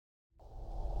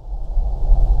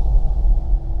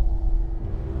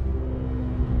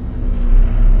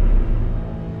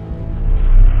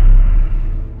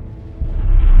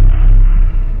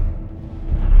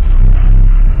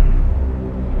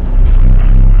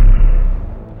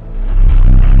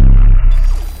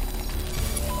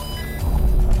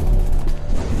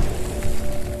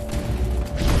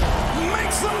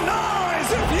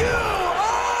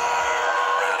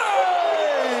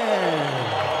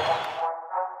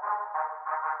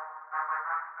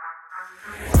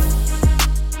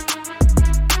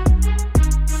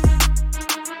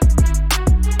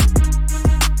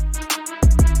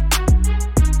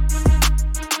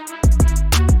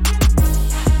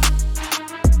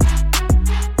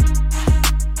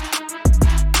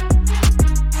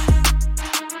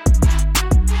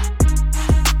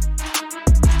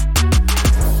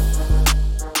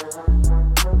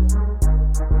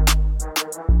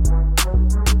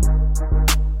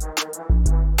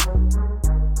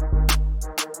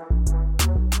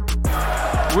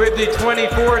With the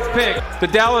 24th pick, the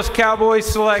Dallas Cowboys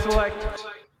select.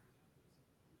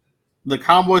 The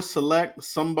Cowboys select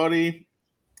somebody,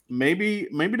 maybe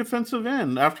defensive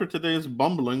end. After today's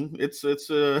bumbling, it's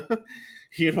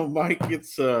Mike,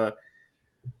 it's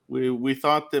we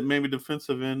thought that maybe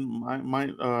defensive end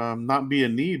might not be a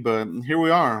need, but here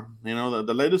we are.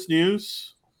 The latest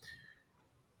news.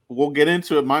 We'll get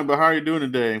into it, Mike. But how are you doing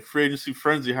today? Free agency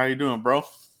frenzy. How you doing, bro?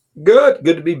 Good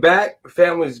to be back.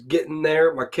 Family's getting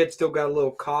there. My kid still got a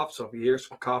little cough, so if you hear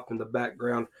some cough in the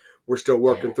background, we're still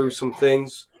working through some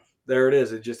things. There it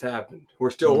is. It just happened. We're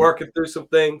still working through some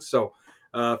things, so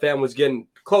family's getting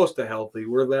close to healthy.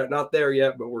 We're not there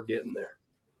yet, but we're getting there.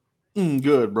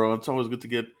 Good, bro. It's always good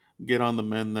to get on the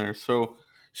mend there. So,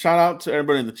 shout out to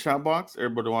everybody in the chat box.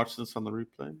 Everybody watching this on the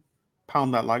replay.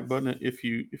 Pound that like button if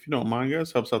you don't mind,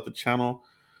 guys. Helps out the channel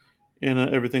and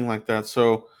everything like that.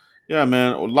 So. Yeah,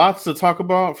 man, lots to talk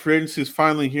about. Free agency is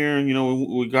finally here.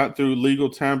 We got through legal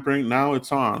tampering. Now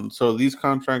it's on. So these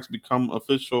contracts become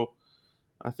official,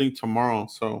 I think, tomorrow.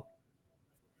 So,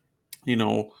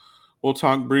 we'll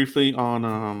talk briefly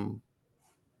on,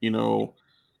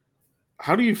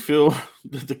 how do you feel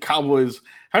the Cowboys?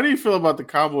 How do you feel about the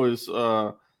Cowboys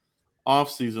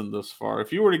offseason thus far?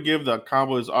 If you were to give the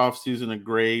Cowboys offseason a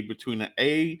grade between an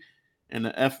A and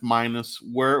an F minus,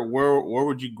 where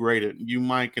would you grade it? You,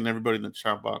 Mike, and everybody in the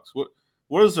chat box.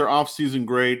 What is their offseason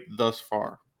grade thus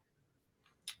far?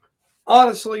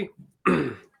 Honestly,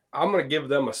 I'm going to give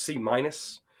them a C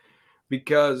minus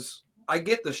because I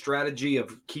get the strategy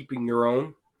of keeping your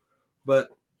own, but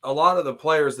a lot of the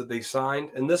players that they signed,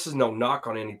 and this is no knock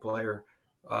on any player,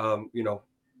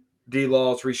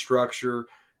 D-Law's restructure,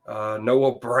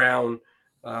 Noah Brown,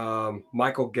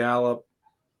 Michael Gallup,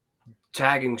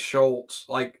 tagging Schultz,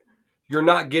 like you're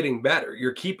not getting better.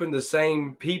 You're keeping the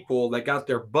same people that got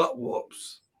their butt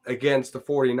whoops against the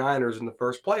 49ers in the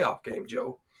first playoff game,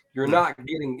 Joe. You're not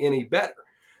getting any better.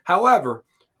 However,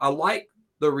 I like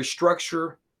the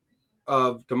restructure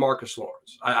of DeMarcus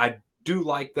Lawrence. I do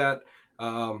like that.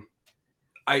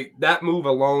 That move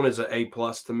alone is an A+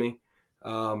 to me.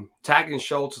 Tagging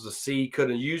Schultz is a C. Could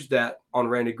have used that on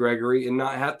Randy Gregory and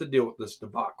not have to deal with this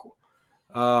debacle.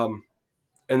 And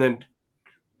then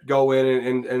go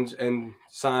in and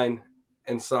sign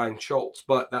Schultz,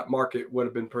 but that market would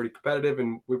have been pretty competitive,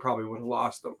 and we probably would have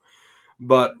lost them.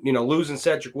 But losing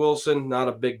Cedric Wilson, not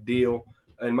a big deal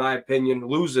in my opinion.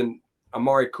 Losing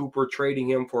Amari Cooper, trading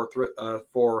him for a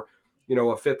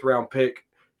 5th round pick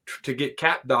to get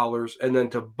cap dollars, and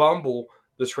then to bumble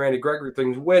this Randy Gregory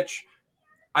thing, which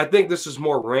I think this is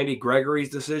more Randy Gregory's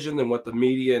decision than what the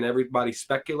media and everybody's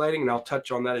speculating, and I'll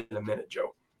touch on that in a minute,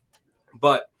 Joe.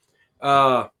 But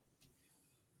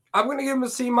I'm going to give them a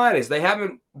C minus. They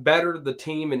haven't bettered the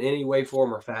team in any way,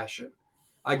 form, or fashion.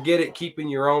 I get it, keeping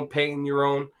your own, paying your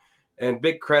own, and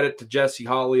big credit to Jesse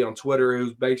Hawley on Twitter,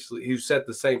 who said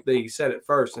the same thing. He said it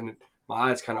first, and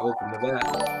my eyes kind of opened to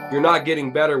that. You're not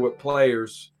getting better with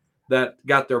players that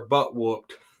got their butt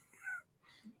whooped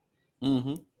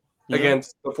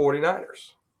against the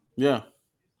 49ers. Yeah.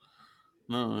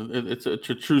 No, it's a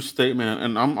true statement,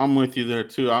 and I'm with you there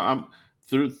too. I'm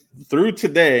through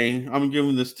today. I'm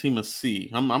giving this team a C.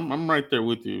 I'm right there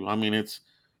with you. I mean,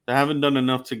 they haven't done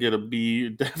enough to get a B.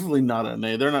 Definitely not an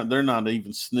A. They're not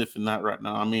even sniffing that right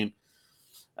now. I mean,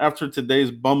 after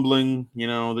today's bumbling,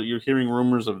 that you're hearing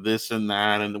rumors of this and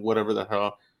that and whatever the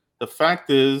hell. The fact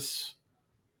is,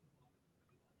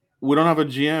 we don't have a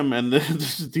GM, and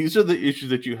these are the issues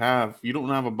that you have. You don't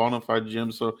have a bona fide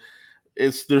GM, so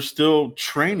they're still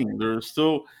training. There's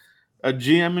still a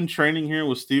GM in training here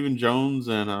with Stephen Jones,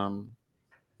 and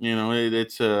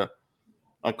it's a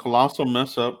colossal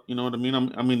mess up. You know what I mean?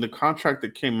 I mean the contract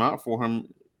that came out for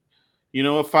him, a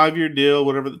 5-year deal,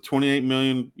 whatever, the $28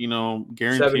 million,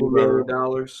 guaranteed, $70 million.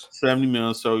 $70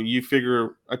 million. So you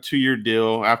figure a 2-year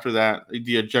deal. After that,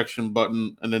 the ejection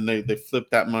button, and then they flip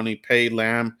that money, pay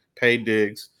Lamb, pay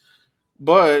Diggs.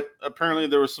 But apparently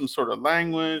there was some sort of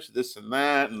language, this and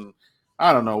that, and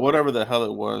I don't know, whatever the hell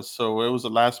it was. So it was a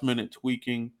last minute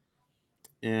tweaking,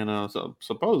 and so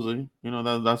supposedly,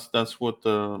 that's what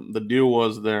the deal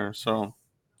was there. So,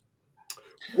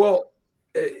 well,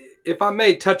 if I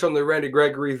may touch on the Randy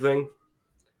Gregory thing,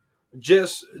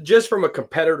 just from a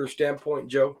competitor standpoint,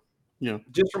 Joe. Yeah.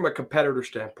 Just from a competitor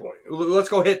standpoint, let's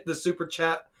go hit the super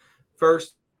chat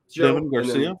first, Joe. Devin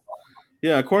Garcia.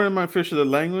 Yeah, according to my Fisher, the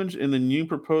language in the new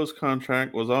proposed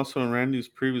contract was also in Randy's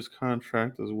previous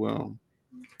contract as well.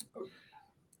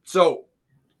 So,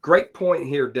 great point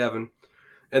here, Devin.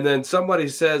 And then somebody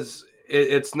says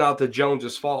it's not the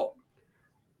Joneses' fault.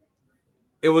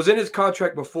 It was in his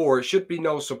contract before. It should be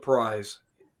no surprise.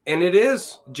 And it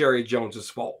is Jerry Jones's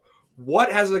fault.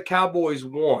 What has the Cowboys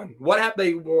won? What have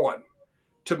they won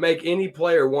to make any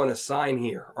player want to sign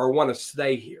here or want to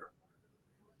stay here?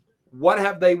 What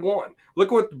have they won?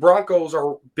 Look what the Broncos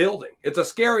are building. It's a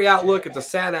scary outlook. It's a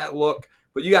sad outlook,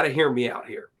 but you got to hear me out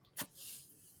here.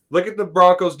 Look at the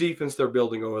Broncos defense they're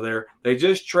building over there. They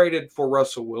just traded for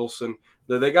Russell Wilson.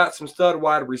 They got some stud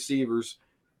wide receivers.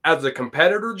 As a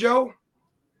competitor, Joe,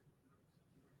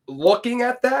 looking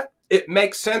at that, it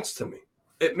makes sense to me.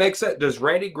 It makes sense. Does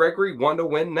Randy Gregory want to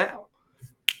win now?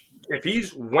 If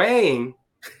he's weighing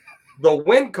the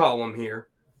win column here,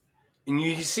 and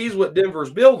he sees what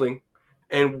Denver's building,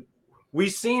 and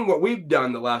we've seen what we've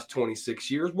done the last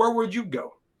 26 years, where would you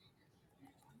go?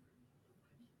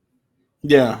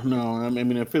 Yeah, no, I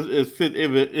mean, if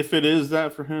it is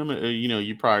that for him,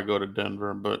 you probably go to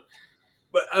Denver, but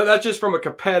that's just from a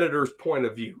competitor's point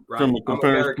of view, right? from a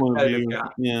competitor's point of view, guy.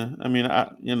 yeah. I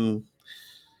mean,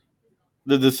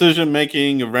 the decision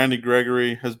making of Randy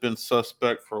Gregory has been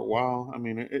suspect for a while. I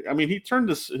mean, he turned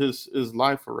his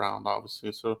life around,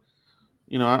 obviously. So,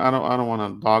 I don't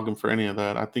want to dog him for any of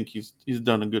that. I think he's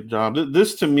done a good job.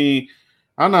 This to me,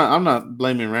 I'm not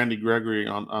blaming Randy Gregory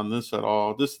on this at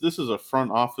all. This is a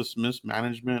front office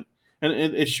mismanagement, and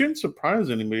it shouldn't surprise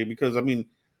anybody because I mean,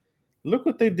 look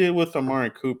what they did with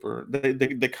Amari Cooper.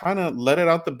 They kind of let it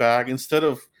out the bag instead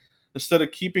of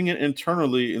keeping it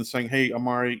internally and saying, "Hey,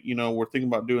 Amari, we're thinking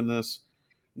about doing this.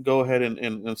 Go ahead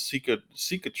and seek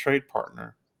a trade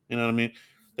partner." You know what I mean?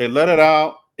 They let it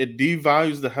out. It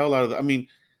devalues the hell out of it. I mean,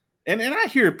 and I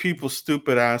hear people's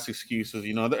stupid ass excuses.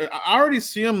 I already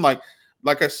see them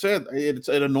like I said, it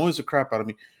annoys the crap out of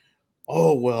me.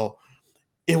 Oh well,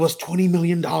 it was $20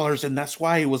 million, and that's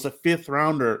why he was a fifth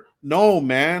rounder. No,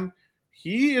 man,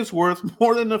 he is worth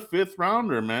more than a fifth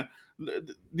rounder, man.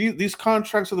 These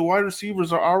contracts of the wide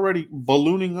receivers are already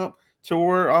ballooning up to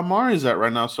where Amari's at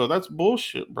right now. So that's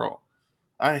bullshit, bro.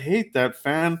 I hate that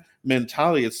fan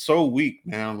mentality. It's so weak,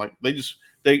 man. Like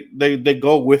they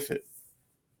go with it.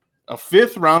 A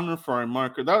fifth rounder for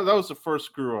Amari. That was the first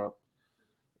screw up.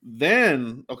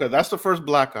 Then, okay, that's the first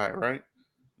black eye, right?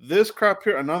 This crap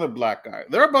here, another black guy.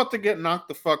 They're about to get knocked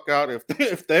the fuck out if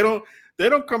they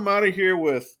don't come out of here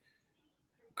with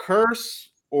Curse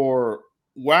or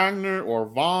Wagner or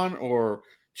Vaughn or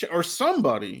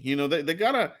somebody.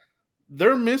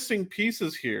 They're missing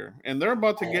pieces here, and they're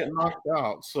about to get knocked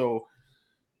out. So,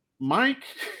 Mike,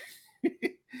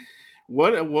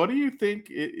 what do you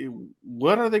think?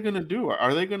 What are they going to do?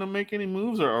 Are they going to make any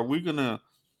moves, or are we going to?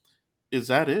 Is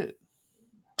that it?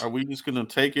 Are we just going to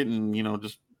take it and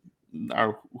just?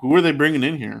 Who are they bringing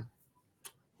in here?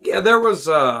 Yeah, there was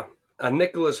a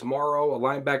Nicholas Morrow, a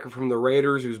linebacker from the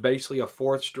Raiders, who's basically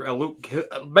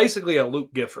basically a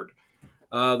Luke Gifford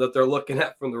that they're looking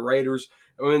at from the Raiders.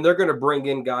 I mean, they're going to bring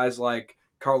in guys like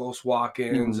Carlos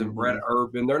Watkins and Brett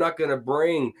Urban. They're not going to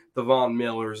bring the Von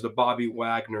Millers, the Bobby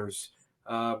Wagners.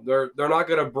 They're not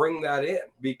going to bring that in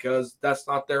because that's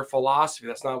not their philosophy.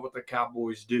 That's not what the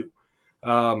Cowboys do.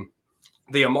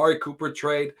 The Amari Cooper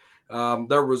trade.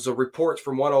 There was a report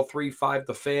from 103.5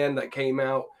 The Fan that came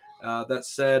out that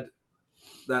said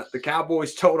that the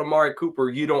Cowboys told Amari Cooper,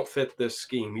 "You don't fit this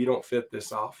scheme. You don't fit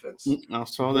this offense." I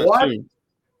saw that too.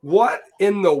 What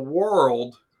in the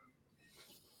world?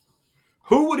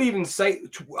 Who would even say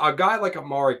to a guy like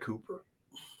Amari Cooper,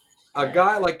 a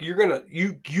guy like you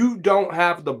don't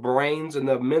have the brains and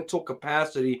the mental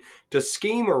capacity to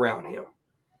scheme around him?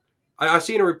 I've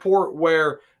seen a report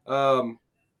where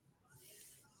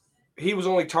he was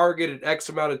only targeted X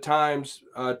amount of times,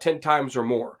 10 times or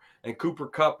more. And Cooper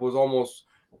Kupp was almost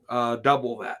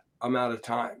double that amount of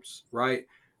times, right?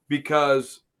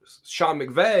 Because Sean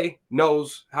McVay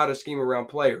knows how to scheme around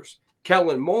players.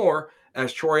 Kellen Moore,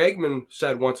 as Troy Aikman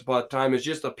said once upon a time, is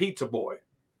just a pizza boy.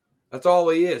 That's all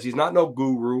he is. He's not no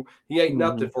guru. He ain't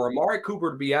nothing. For Amari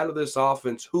Cooper to be out of this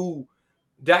offense,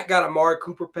 Dak got Amari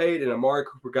Cooper paid and Amari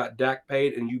Cooper got Dak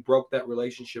paid, and you broke that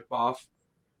relationship off.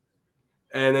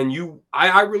 And then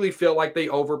I really feel like they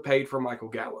overpaid for Michael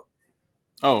Gallup.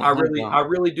 Oh, I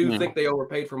really do think they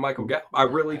overpaid for Michael Gallup. I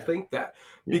really think that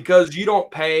because you don't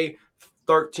pay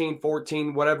 13,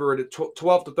 14, whatever, $12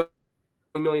 to $13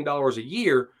 million a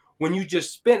year when you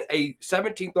just spent a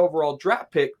 17th overall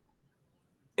draft pick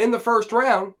in the first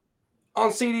round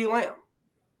on CeeDee Lamb.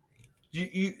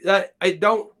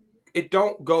 It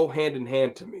don't go hand in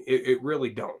hand to me. It really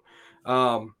don't.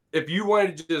 If you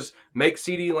wanted to just make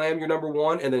CeeDee Lamb your number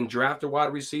one and then draft a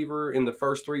wide receiver in the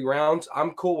first 3 rounds,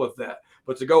 I'm cool with that.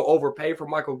 But to go overpay for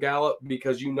Michael Gallup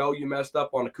because you messed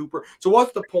up on a Cooper. So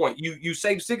what's the point? You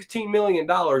save $16 million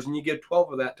and you give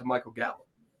 12 of that to Michael Gallup.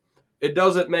 It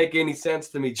doesn't make any sense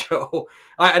to me, Joe.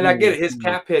 I get it. His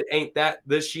cap hit ain't that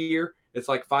this year. It's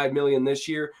like $5 million this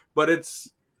year, but it's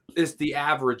the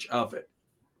average of it.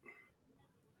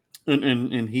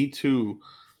 And he too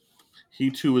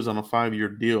is on a 5-year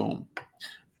deal.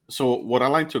 So what I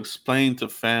like to explain to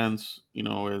fans,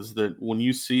 is that when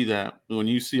you see a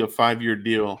 5-year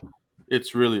deal,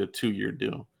 it's really a 2-year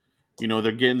deal.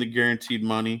 They're getting the guaranteed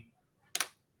money,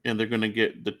 and they're going to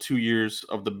get the 2 years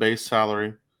of the base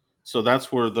salary. So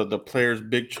that's where the players'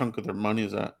 big chunk of their money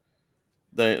is at.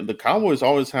 The Cowboys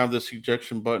always have this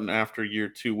ejection button after year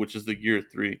 2, which is the year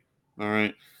 3. All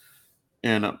right.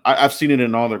 And I've seen it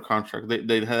in all their contracts.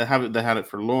 They have it. They had it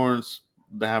for Lawrence.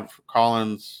 They have it for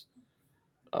Collins.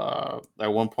 At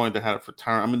one point, they had it for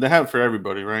Tyron. I mean, they have it for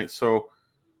everybody, right? So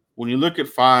when you look at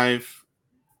 5,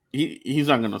 he's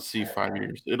not going to see 5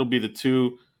 years. It'll be the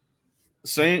 2.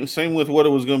 Same with what it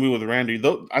was going to be with Randy.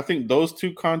 I think those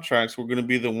 2 contracts were going to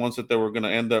be the ones that they were going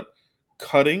to end up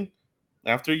cutting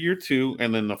after year 2,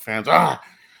 and then the fans,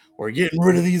 we're getting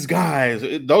rid of these guys.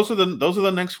 Those are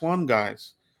the next one,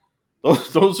 guys.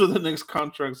 Those are the next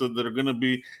contracts that are going to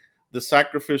be the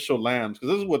sacrificial lambs,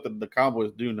 because this is what the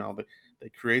Cowboys do now. They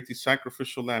create these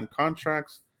sacrificial lamb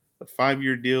contracts, the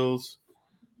 5-year deals,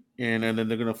 and then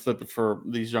they're going to flip it for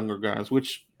these younger guys,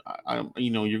 which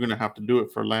you're going to have to do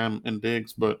it for Lamb and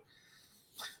Diggs. But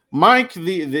Mike,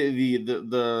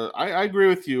 I agree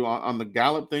with you on the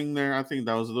Gallup thing there. I think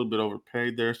that was a little bit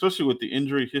overpaid there, especially with the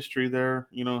injury history there.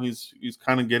 He's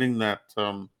kind of getting that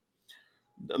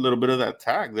a little bit of that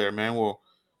tag there, man. Well,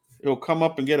 he'll come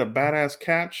up and get a badass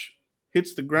catch,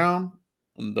 hits the ground,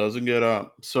 and doesn't get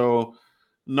up. So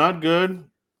not good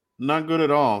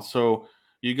at all. So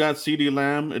you got CeeDee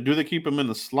Lamb. Do they keep him in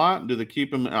the slot? Do they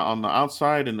keep him on the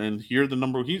outside? And here the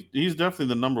number. He's definitely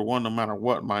the number 1 no matter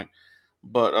what, Mike.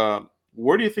 But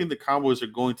where do you think the Cowboys are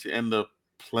going to end up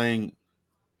playing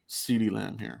CeeDee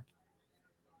Lamb here?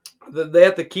 They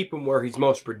have to keep him where he's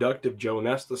most productive, Joe, and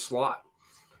that's the slot.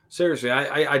 Seriously,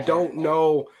 I don't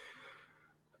know.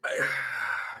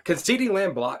 Can CeeDee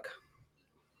Lamb block?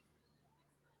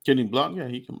 Can he block? Yeah,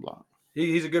 he can block.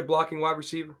 He's a good blocking wide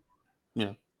receiver.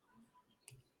 Yeah.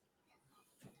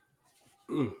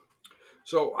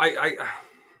 So I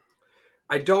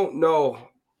don't know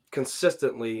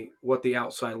consistently what the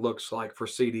outside looks like for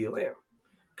CeeDee Lamb,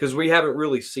 because we haven't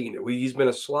really seen it. He's been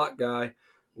a slot guy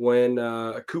when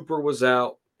Cooper was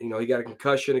out. He got a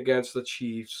concussion against the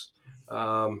Chiefs.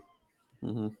 I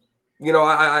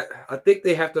think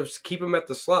they have to keep him at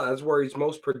the slot. That's where he's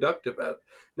most productive at.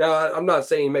 Now, I'm not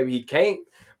saying maybe he can't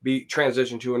be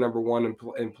transitioned to a number 1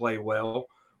 and play well,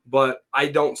 but I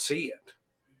don't see it.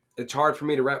 It's hard for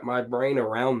me to wrap my brain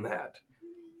around that.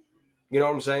 You know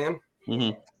what I'm saying?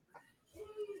 Mm-hmm.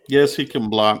 Yes, he can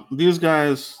block. These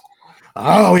guys,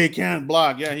 he can't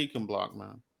block. Yeah, he can block,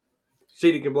 man.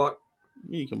 CeeDee can block?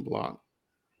 He can block.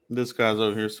 This guy's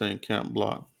over here saying can't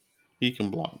block. He can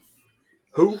block.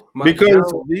 Who?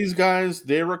 Because these guys,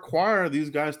 they require these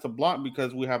guys to block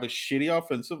because we have a shitty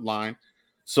offensive line.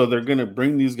 So they're going to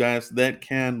bring these guys that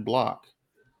can block.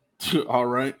 All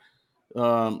right.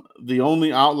 The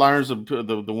only outliers of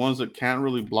the ones that can't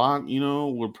really block,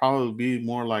 would probably be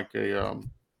more like a,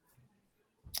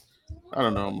 I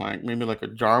don't know, Mike, maybe like a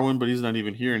Jarwin, but he's not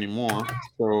even here anymore.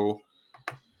 So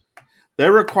they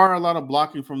require a lot of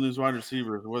blocking from these wide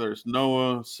receivers, whether it's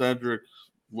Noah, Cedric.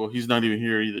 Well, he's not even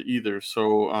here either.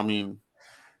 So, I mean,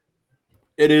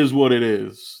 it is what it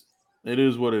is. It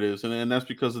is what it is. And that's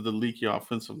because of the leaky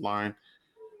offensive line,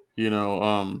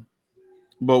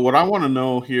 But what I want to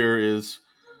know here is,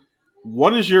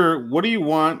 what do you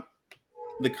want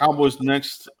the Cowboys'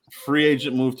 next free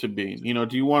agent move to be?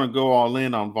 Do you want to go all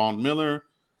in on Von Miller?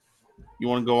 You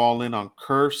want to go all in on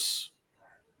Curse,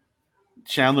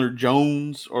 Chandler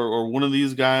Jones, or one of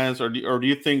these guys? Or do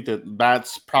you think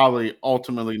that's probably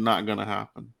ultimately not going to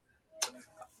happen?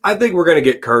 I think we're going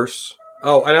to get Curse.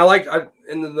 Oh, and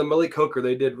in the Malik Hooker,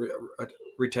 they did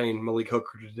retain Malik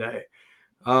Hooker today.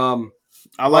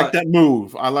 I like that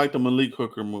move. I like the Malik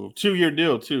Hooker move. 2-year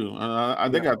deal too.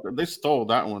 They stole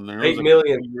that one there. $8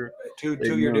 million.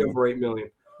 Two-year deal for $8 million.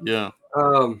 Yeah.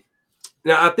 Now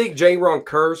I think J-Ron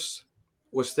Curse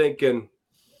was thinking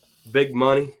big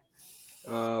money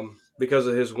because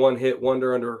of his one-hit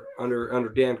wonder under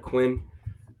Dan Quinn.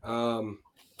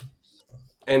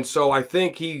 And so I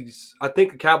think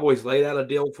the Cowboys laid out a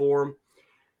deal for him.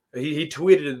 He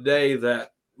tweeted today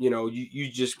that, you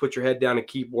just put your head down and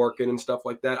keep working and stuff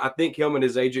like that. I think him and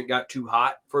his agent got too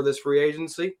hot for this free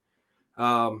agency.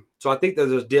 So I think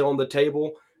there's a deal on the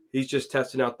table. He's just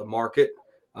testing out the market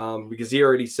because he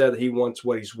already said that he wants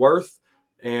what he's worth.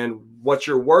 And what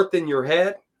you're worth in your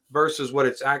head versus what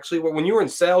it's actually. When you're in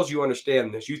sales, you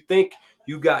understand this. You think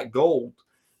you got gold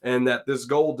and that this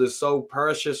gold is so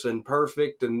precious and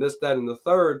perfect and this, that, and the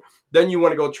third. Then you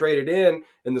want to go trade it in.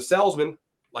 And the salesman,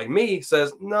 like me,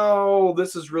 says, no,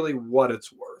 this is really what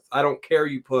it's worth. I don't care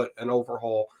you put an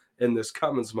overhaul in this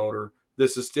Cummins motor.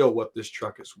 This is still what this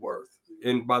truck is worth.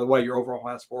 And by the way, your overhaul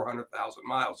has 400,000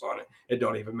 miles on it. It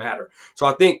don't even matter. So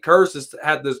I think Curse has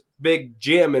had this big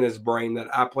gem in his brain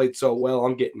that I played so well.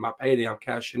 I'm getting my payday. I'm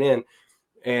cashing in.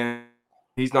 And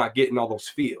he's not getting all those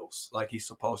feels like he's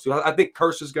supposed to. I think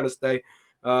Curse is going to stay.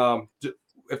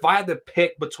 If I had to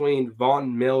pick between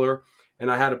Von Miller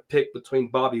and I had to pick between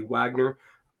Bobby Wagner,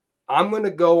 I'm going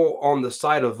to go on the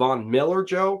side of Von Miller,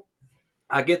 Joe.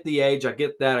 I get the age. I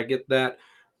get that.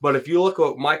 But if you look at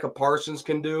what Micah Parsons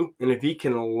can do, and if he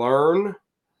can learn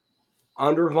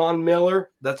under Von Miller,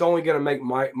 that's only going to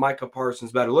make Micah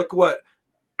Parsons better. Look what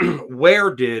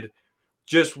Ware did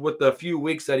just with the few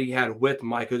weeks that he had with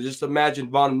Micah. Just imagine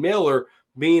Von Miller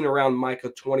being around Micah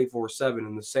 24/7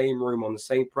 in the same room, on the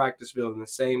same practice field, in the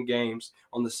same games,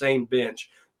 on the same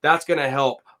bench. That's going to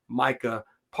help Micah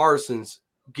Parsons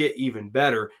get even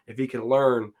better if he can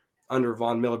learn under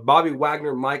Von Miller. Bobby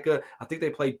Wagner, Micah, I think they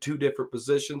played two different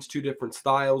positions, two different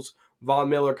styles. Von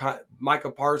Miller,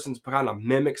 Micah Parsons kind of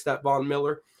mimics that Von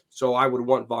Miller. So I would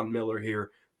want Von Miller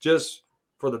here just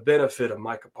for the benefit of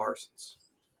Micah Parsons.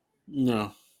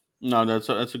 No, that's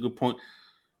a good point.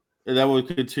 That would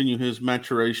continue his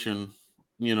maturation,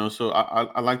 So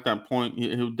I like that point.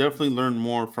 He'll definitely learn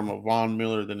more from a Von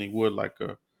Miller than he would like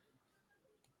a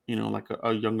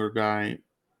younger guy,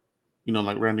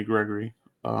 like Randy Gregory.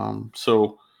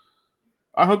 So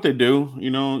I hope they do.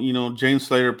 James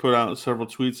Slater put out several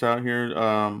tweets out here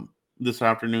this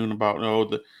afternoon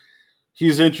about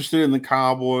he's interested in the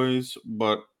Cowboys,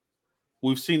 but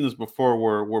we've seen this before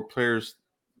where players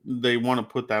they want to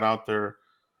put that out there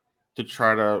to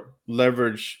try to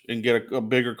leverage and get a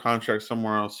bigger contract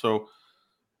somewhere else. So,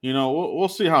 we'll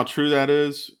see how true that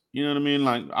is. You know what I mean?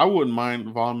 Like, I wouldn't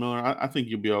mind Von Miller. I think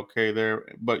you'll be okay there,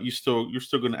 but you're still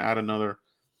going to add another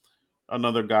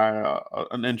guy,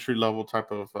 an entry level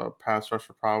type of pass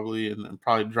rusher probably, and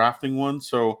probably drafting one.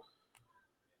 So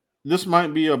this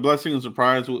might be a blessing and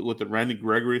surprise with the Randy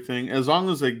Gregory thing, as long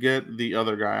as they get the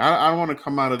other guy. I don't want to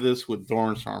come out of this with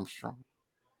Dorrance Armstrong.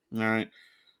 All right.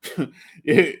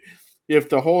 If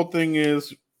the whole thing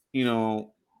is, we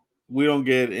don't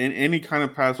get any kind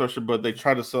of pass rusher, but they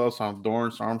try to sell us on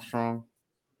Dorrance Armstrong,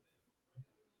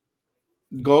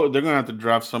 they're gonna have to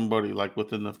draft somebody like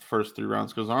within the first 3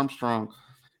 rounds, because Armstrong,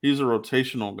 he's a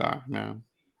rotational guy, man.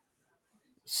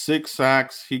 6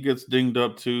 sacks, he gets dinged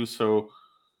up too. So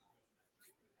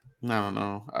I don't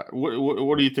know.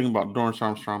 What do you think about Dorrance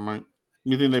Armstrong, Mike?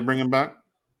 You think they bring him back?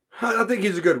 I think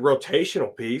he's a good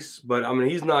rotational piece, but I mean,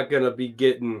 he's not going to be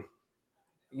getting,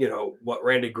 what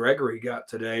Randy Gregory got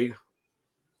today.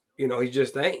 He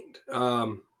just ain't.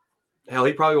 Hell,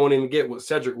 he probably won't even get what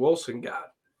Cedric Wilson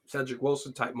got. Cedric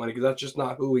Wilson type money, because that's just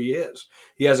not who he is.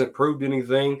 He hasn't proved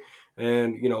anything.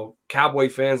 And, Cowboy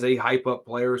fans, they hype up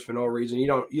players for no reason. You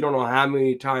don't know how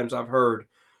many times I've heard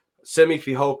Semi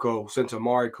Fihoko since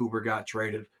Amari Cooper got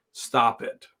traded. Stop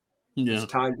it. Yeah.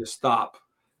 It's time to stop.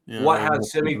 Yeah, what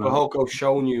has Semi Fihoko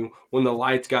shown you when the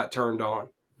lights got turned on?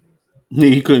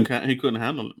 He couldn't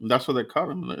handle it. That's why they cut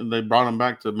him. They brought him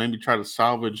back to maybe try to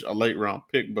salvage a late round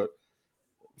pick. But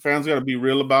fans got to be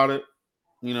real about it.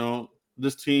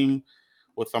 This team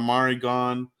with Amari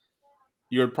gone,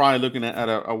 you're probably looking at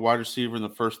a wide receiver in the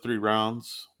first 3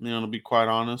 rounds, to be quite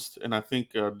honest. And I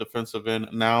think defensive end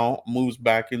now moves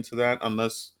back into that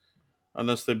unless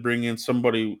they bring in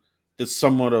somebody that's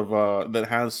somewhat of that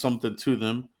has something to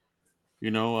them.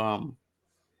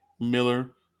 Miller,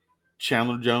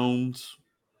 Chandler Jones,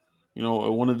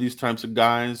 one of these types of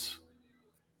guys.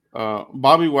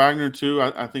 Bobby Wagner too,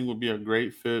 I think would be a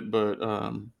great fit, but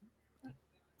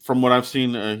from what I've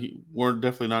seen, we're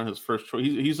definitely not his first choice.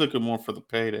 He's looking more for the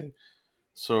payday.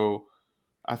 So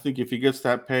I think if he gets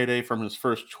that payday from his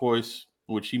first choice,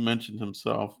 which he mentioned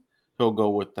himself, he'll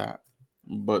go with that.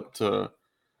 But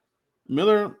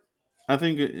Miller, I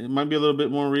think it might be a little bit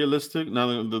more realistic. Now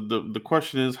the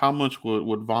question is, how much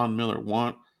would Von Miller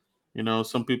want?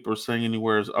 Some people are saying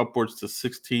anywhere upwards to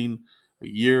 16 a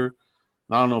year.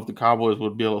 I don't know if the Cowboys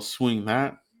would be able to swing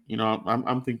that.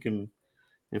 I'm thinking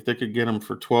if they could get him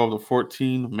for 12 to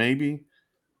 14, maybe.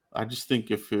 I just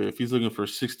think if he's looking for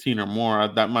 16 or more,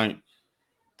 that might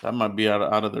be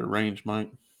out of their range,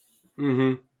 Mike.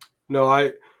 Mm-hmm.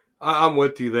 No, I'm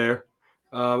with you there,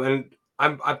 and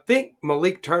I think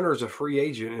Malik Turner is a free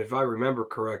agent, if I remember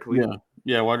correctly.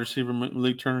 Yeah, wide receiver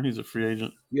Malik Turner, he's a free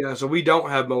agent. Yeah, so we don't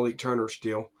have Malik Turner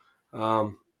still.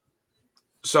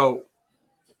 So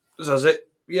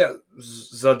Zadarius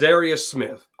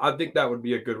Smith. I think that would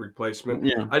be a good replacement.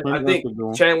 Yeah, I that's think a good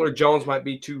one. Chandler Jones might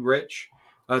be too rich.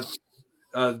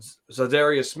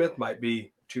 Zadarius Smith might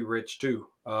be too rich too.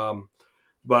 But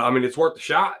I mean, it's worth the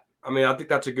shot. I mean, I think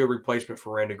that's a good replacement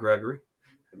for Randy Gregory.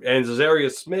 And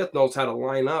Zadarius Smith knows how to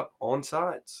line up on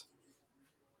sides.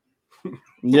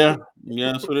 Yeah,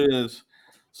 yeah, that's what it is.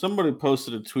 Somebody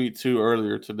posted a tweet too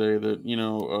earlier today that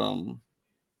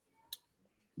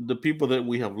the people that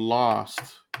we have lost,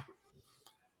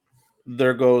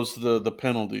 there goes the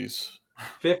penalties.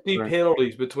 50 Right.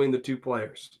 penalties between the two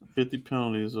players. 50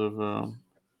 penalties of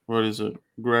what is it?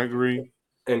 Gregory,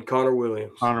 And Connor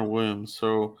Williams. Connor Williams.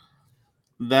 So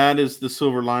that is the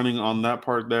silver lining on that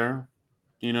part there.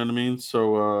 You know what I mean?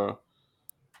 So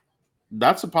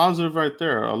that's a positive right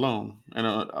there alone. And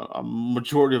a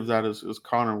majority of that is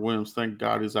Connor Williams. Thank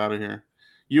God he's out of here.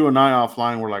 You and I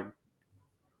offline were like,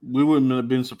 we wouldn't have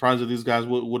been surprised if these guys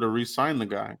would have re-signed the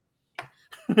guy.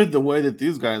 The way that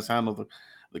these guys handle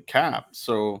the cap.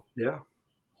 So Yeah.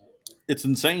 it's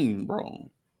insane, bro.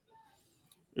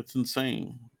 It's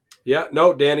insane. Yeah.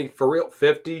 No, Danny, for real.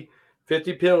 50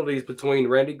 penalties between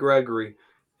Randy Gregory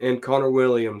and Connor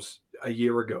Williams a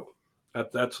year ago.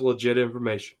 That's legit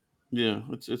information. Yeah,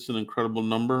 it's an incredible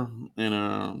number,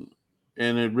 and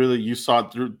it really you saw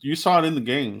it in the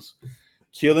games,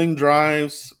 killing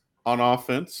drives on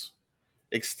offense,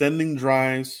 extending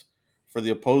drives for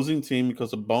the opposing team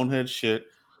because of bonehead shit.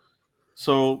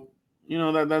 So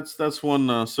that's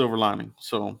one silver lining.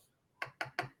 So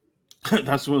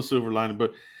that's one silver lining.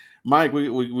 But Mike,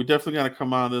 we definitely got to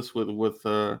come out of this with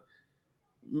I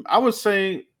would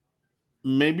say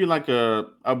maybe like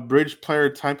a bridge player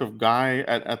type of guy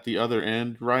at the other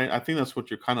end, right? I think that's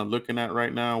what you're kind of looking at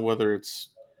right now, whether it's,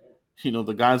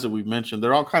 the guys that we've mentioned,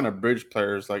 they're all kind of bridge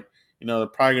players. Like, they're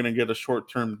probably going to get a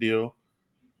short-term deal,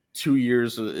 2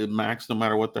 years at max, no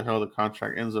matter what the hell the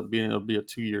contract ends up being. It'll be a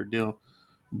 2-year deal.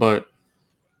 But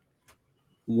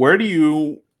where do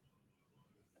you,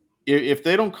 if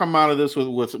they don't come out of this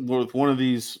with one of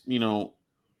these,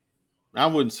 I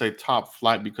wouldn't say top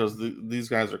flight because these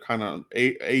guys are kind of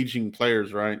aging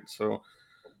players, right? So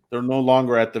they're no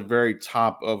longer at the very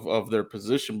top of their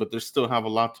position, but they still have a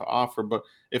lot to offer. But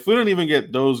if we don't even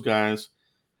get those guys,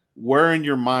 where in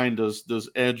your mind does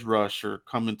edge rusher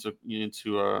come into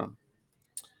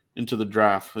the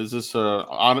draft? Is this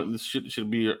should it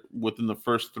be within the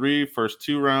first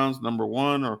 2 rounds, number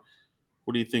one, or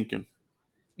what are you thinking?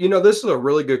 This is a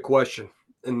really good question.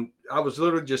 And I was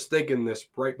literally just thinking this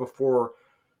right before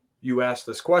you asked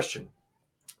this question.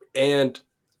 And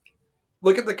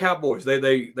look at the Cowboys.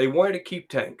 They wanted to keep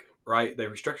Tank, right? They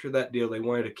restructured that deal. They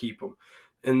wanted to keep him.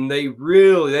 And they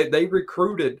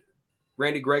recruited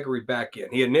Randy Gregory back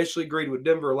in. He initially agreed with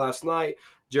Denver last night.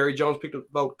 Jerry Jones picked up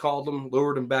the boat, called him,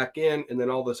 lured him back in, and then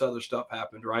all this other stuff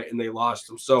happened, right? And they lost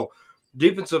him. So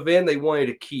defensive end, they wanted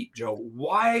to keep, Joe.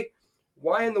 Why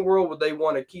in the world would they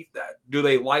want to keep that? Do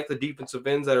they like the defensive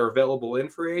ends that are available in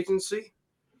free agency?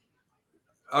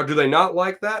 Or do they not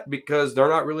like that because they're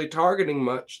not really targeting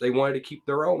much? They wanted to keep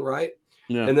their own, right?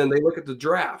 Yeah. And then they look at the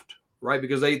draft, right?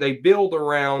 Because they build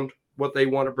around what they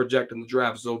want to project in the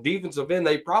draft. So defensive end,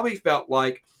 they probably felt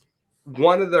like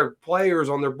one of their players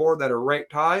on their board that are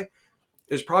ranked high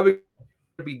is probably going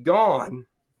to be gone.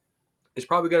 It's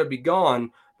probably going to be gone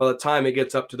by the time it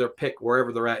gets up to their pick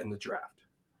wherever they're at in the draft,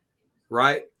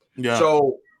 right? Yeah.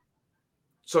 So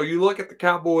you look at the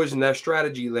Cowboys and that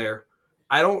strategy there.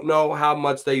 I don't know how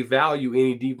much they value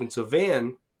any defensive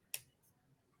end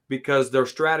because their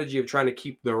strategy of trying to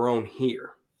keep their own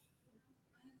here.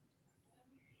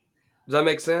 Does that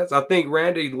make sense? I think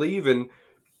Randy leaving,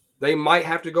 they might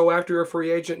have to go after a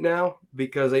free agent now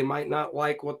because they might not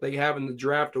like what they have in the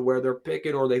draft or where they're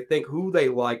picking, or they think who they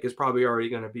like is probably already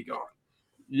going to be gone.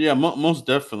 Yeah, most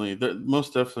definitely.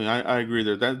 Most definitely, I agree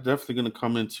there. That's definitely going to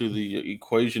come into the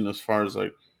equation as far as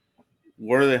like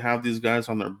where do they have these guys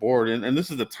on their board, and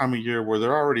this is the time of year where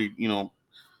they're already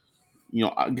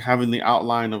having the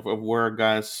outline of where a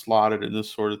guy's slotted and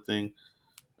this sort of thing.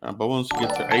 But once you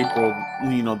get to April,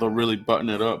 they'll really button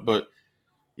it up. But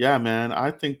yeah, man,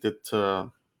 I think that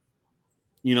and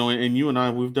you and I,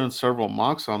 we've done several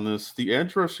mocks on this. The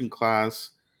edge rushing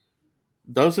class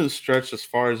doesn't stretch as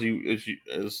far as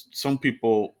some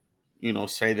people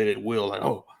say that it will. Like,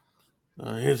 oh,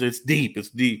 it's deep,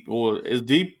 or it's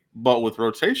deep, but with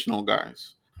rotational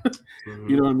guys.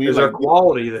 You know what I mean? Is Like, there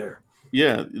quality there?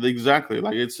 yeah, exactly.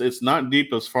 Like it's not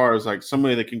deep as far as like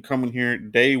somebody that can come in here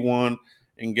day one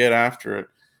and get after it.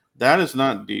 That is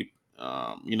not deep.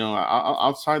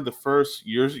 Outside the first,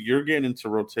 you're getting into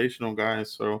rotational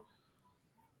guys. So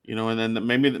And then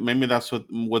maybe that's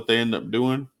what they end up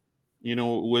doing.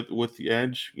 With the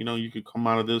edge, you could come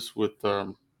out of this with,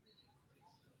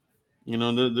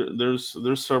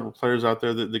 there's several players out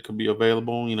there that could be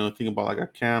available. Think about like a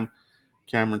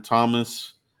Cameron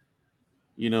Thomas,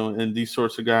 and these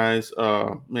sorts of guys.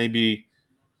 Maybe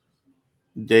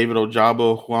David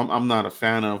Ojabo, who I'm not a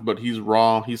fan of, but he's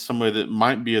raw. He's somebody that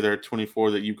might be there at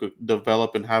 24 that you could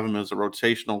develop and have him as a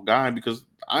rotational guy, because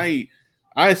I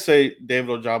say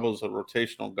David Ojabo is a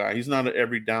rotational guy. He's not an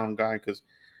every down guy because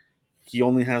he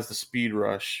only has the speed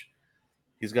rush.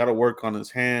 He's got to work on his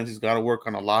hands. He's got to work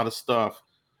on a lot of stuff.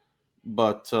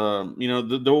 But,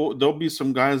 there'll be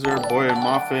some guys there. Boya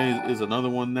Mafe is another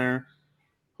one there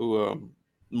who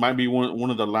might be one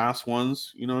of the last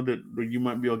ones, that you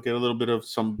might be able to get a little bit of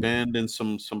some bend and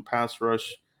some pass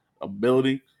rush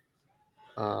ability.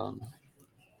 But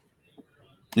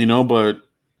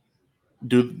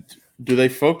do they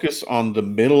focus on the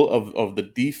middle of the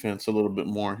defense a little bit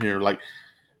more here? Like,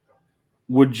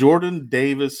 would Jordan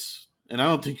Davis, and I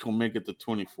don't think he'll make it to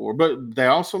 24, but they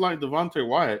also like Devontae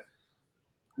Wyatt.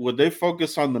 Would they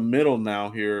focus on the middle now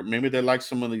here? Maybe they like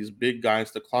some of these big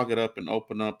guys to clog it up and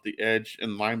open up the edge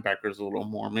and linebackers a little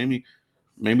more. Maybe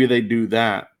they do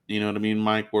that. You know what I mean,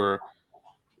 Mike? Where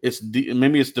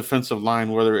maybe it's defensive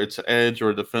line, whether it's edge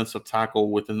or defensive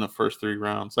tackle within the first 3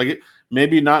 rounds. Like,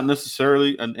 maybe not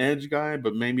necessarily an edge guy,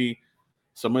 but maybe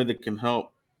somebody that can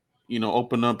help,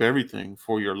 open up everything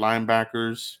for your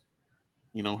linebackers.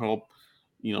 Help,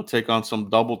 take on some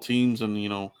double teams, and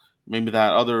maybe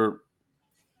that other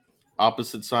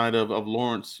opposite side of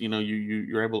Lawrence,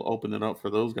 you're able to open it up for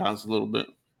those guys a little bit.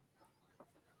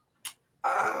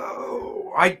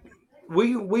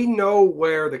 We know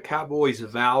where the Cowboys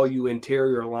value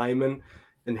interior linemen,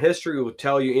 and history will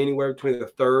tell you anywhere between the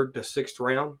 3rd to 6th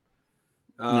round.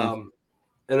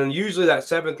 And then usually that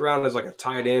 7th round is like a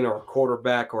tight end or a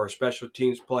quarterback or a special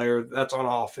teams player. That's on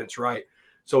offense, right?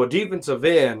 So a defensive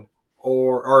end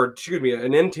or excuse me,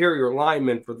 an interior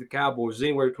lineman for the Cowboys is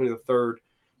anywhere between the 3rd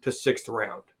to 6th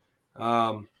round.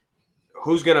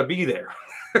 Who's going to be there?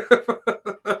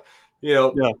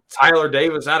 Tyler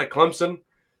Davis out of Clemson.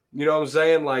 You know what I'm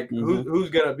saying? Like, who's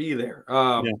going to be there?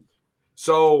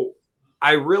 So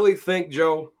I really think,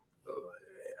 Joe,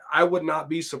 I would not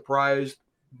be surprised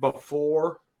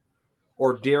before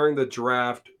or during the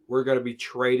draft we're going to be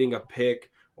trading a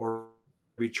pick or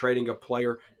be trading a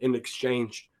player in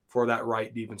exchange for that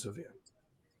right defensive end.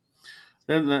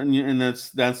 And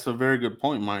that's a very good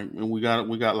point, Mike. And we got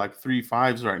like 3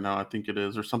 5s right now, I think it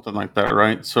is, or something like that,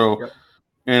 right? So, yep.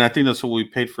 And I think that's what we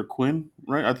paid for Quinn,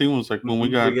 right? I think it was like when we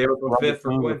gave up a 5th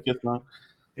for Quinn.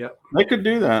 Yeah, they could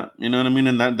do that. You know what I mean?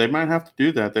 And that they might have to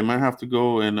do that. They might have to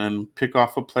go and pick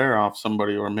off a player off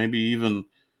somebody, or maybe even,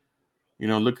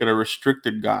 look at a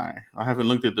restricted guy. I haven't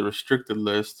looked at the restricted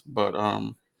list, but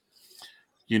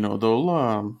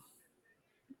they'll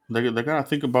they gotta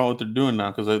think about what they're doing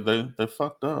now, because they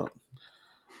fucked up.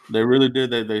 They really did.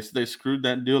 They screwed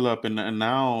that deal up, and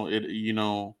now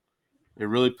it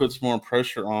really puts more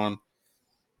pressure on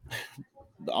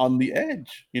the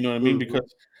edge. You know what I mean? Mm-hmm.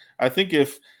 Because I think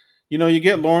if you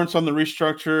get Lawrence on the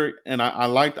restructure, and I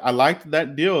liked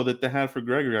that deal that they had for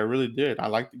Gregory. I really did. I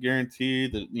liked the guarantee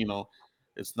that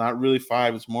it's not really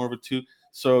 5, it's more of a 2.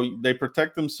 So they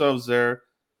protect themselves there.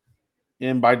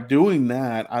 And by doing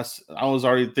that, I was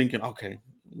already thinking, okay,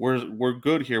 we're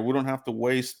good here. We don't have to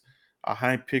waste a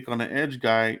high pick on an edge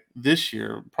guy this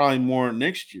year, probably more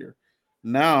next year.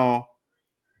 Now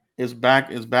it's back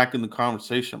in the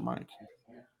conversation, Mike.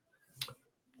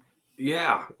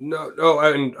 Yeah, no,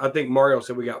 and I think Mario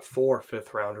said we got 4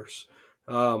 5th rounders.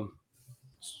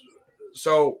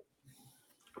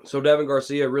 So Devin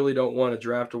Garcia really don't want to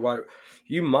draft a wide.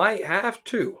 You might have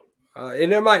to.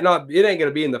 And it might not. It ain't going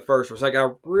to be in the first or second.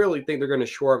 I really think they're going to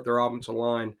shore up their offensive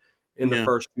line in the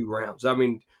first 2 rounds. I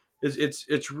mean,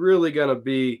 it's really going to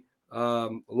be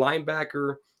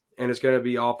linebacker, and it's going to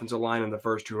be offensive line in the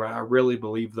first 2 rounds. I really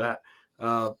believe that.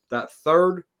 That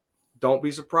 3rd, don't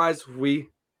be surprised if we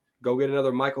go get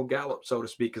another Michael Gallup, so to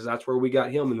speak, because that's where we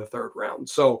got him in the 3rd round.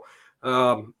 So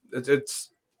it's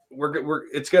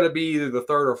going to be either the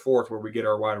 3rd or 4th where we get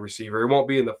our wide receiver. It won't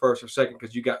be in the 1st or 2nd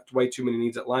because you got way too many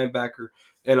needs at linebacker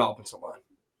and offensive line.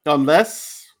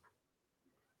 Unless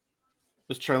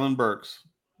it's Treylon Burks.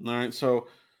 All right, so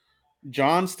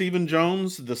John Stephen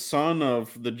Jones, the son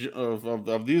of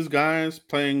these guys,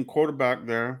 playing quarterback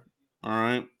there. All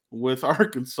right, with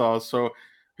Arkansas. So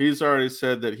he's already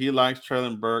said that he likes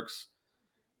Treylon Burks,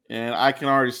 and I can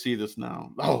already see this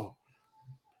now. Oh,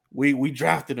 we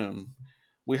drafted him.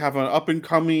 We have an up and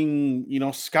coming,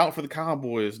 scout for the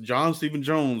Cowboys, John Stephen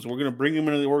Jones. We're gonna bring him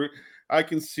into the org. I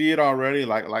can see it already,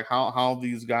 like how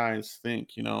these guys think,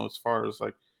 as far as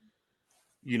like,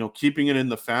 keeping it in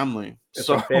the family. It's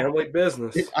So a family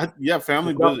business. yeah,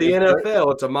 family It's not the business.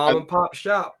 NFL. It's a mom I, and pop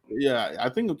shop. yeah, I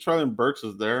think if Traylon Burks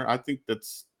is there, I think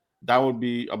that would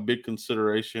be a big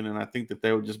consideration, and I think that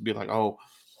they would just be like, oh,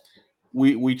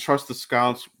 we trust the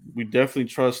scouts. We definitely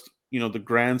trust the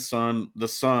grandson, the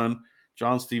son,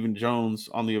 John Stephen Jones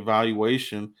on the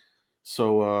evaluation.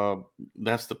 So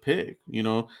that's the pick.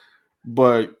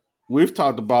 But we've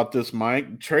talked about this,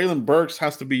 Mike. Traylon Burks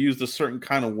has to be used a certain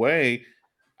kind of way.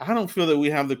 I don't feel that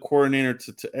we have the coordinator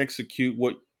to execute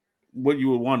what you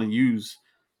would want to use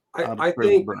out of I Traylon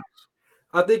think Burks.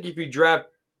 I think if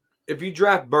you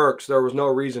draft Burks, there was no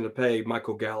reason to pay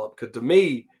Michael Gallup because to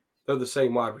me, they're the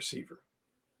same wide receiver.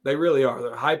 They really are.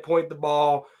 They're high point the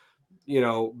ball,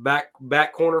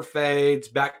 back corner fades,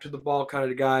 back to the ball kind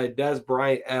of guy, Des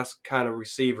Bryant-esque kind of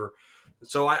receiver.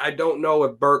 So I don't know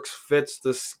if Burks fits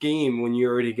the scheme when you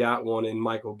already got one in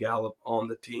Michael Gallup on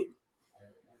the team.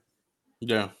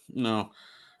 Yeah, no,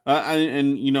 I'm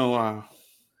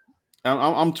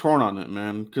torn on it,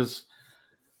 man, because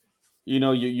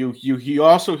you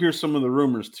also hear some of the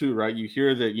rumors too, right? You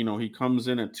hear that he comes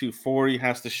in at 240,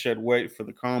 has to shed weight for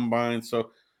the combine. So,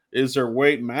 is there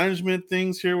weight management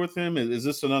things here with him? Is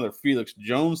this another Felix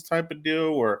Jones type of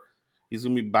deal where he's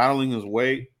going to be battling his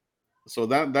weight? So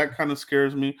that kind of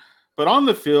scares me. But on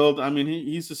the field, I mean,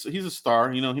 he's a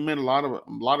star. He made a lot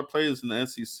of plays in the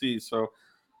SEC. So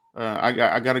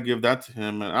I got to give that to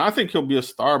him, and I think he'll be a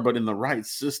star, but in the right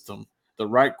system, the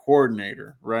right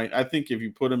coordinator, right? I think if you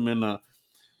put him in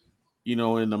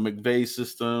in the McVay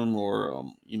system or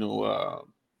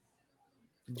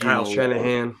Kyle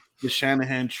Shanahan. the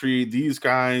Shanahan tree, these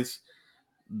guys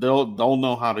they'll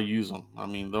know how to use them. I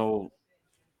mean, Kellen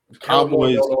Moore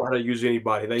Cowboys. don't know how to use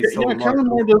anybody. They Yeah, told Kellen Mark.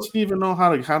 Moore doesn't even know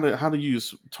how to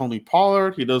use Tony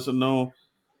Pollard. He doesn't know.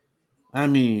 I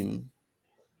mean,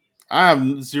 I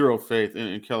have zero faith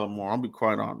in Kellen Moore. I'll be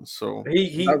quite honest. So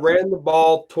He ran the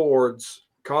ball towards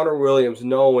Connor Williams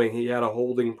knowing he had a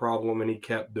holding problem and he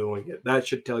kept doing it. That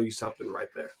should tell you something right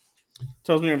there.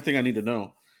 tells me everything I need to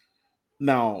know.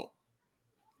 Now,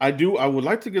 I would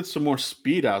like to get some more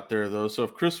speed out there though. So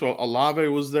if Chris Olave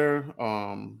was there,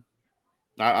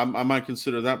 I might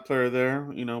consider that player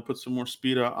there. Put some more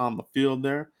speed out on the field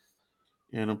there,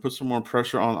 and put some more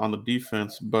pressure on the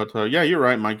defense. But yeah, you're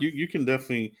right, Mike. You can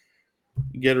definitely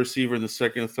get a receiver in the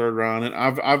second and third round, and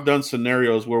I've done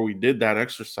scenarios where we did that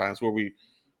exercise where we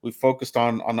focused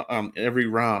on every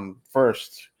round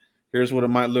first. Here's what it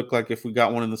might look like if we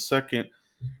got one in the second.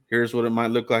 Here's what it might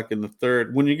look like in the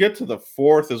third. When you get to the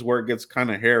fourth is where it gets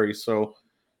kind of hairy. So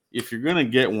if you're gonna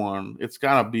get one, it's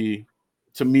gotta be,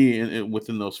 to me,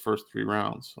 within those first three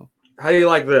rounds. So How do you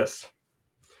like this?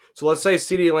 So let's say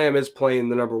CeeDee Lamb is playing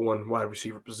the number one wide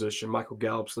receiver position. Michael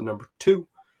Gallup's the number two.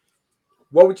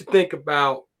 What would you think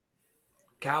about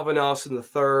Calvin Austin the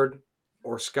third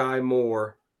or Sky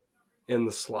Moore in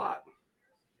the slot?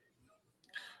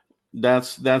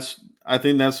 that's I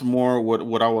think that's more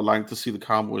what I would like to see the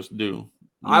Cowboys do. You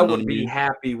I know what I would be mean?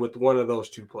 happy with one of those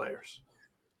two players.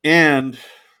 And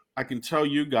I can tell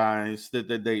you guys that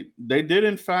they did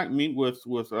in fact meet with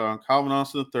Calvin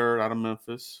Austin III out of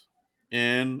Memphis,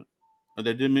 and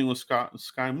they did meet with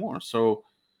Sky Moore. So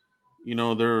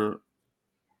they're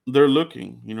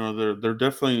looking. They're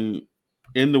definitely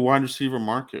in the wide receiver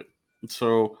market.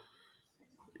 So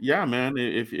yeah, man,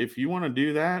 if you want to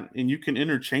do that and you can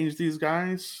interchange these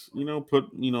guys, put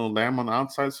Lamb on the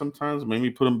outside sometimes,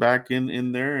 maybe put them back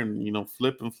in there and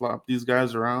flip and flop these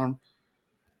guys around.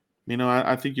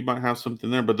 I think you might have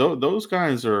something there. But those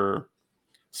guys are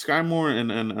Sky Moore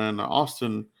and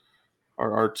Austin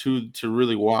are two to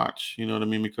really watch. You know what I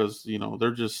mean? Because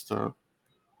they're just They're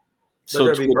so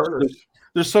going to be twitched. burners.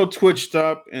 They're so twitched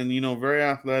up and very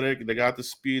athletic. They got the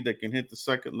speed. They can hit the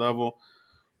second level.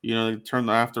 They turn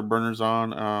the afterburners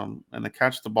on, and they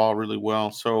catch the ball really well.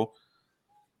 So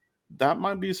that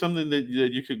might be something that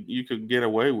you could get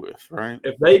away with, right?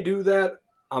 If they do that,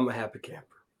 I'm a happy camper.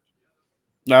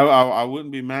 I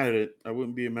wouldn't be mad at it. I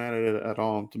wouldn't be mad at it at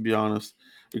all, to be honest,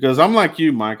 because I'm like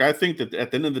you, Mike. I think that at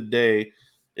the end of the day,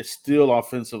 it's still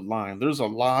offensive line. There's a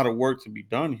lot of work to be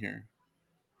done here.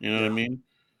 You know what I mean?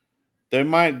 They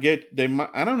might.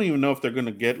 I don't even know if they're going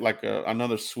to get like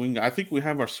another swing. I think we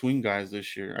have our swing guys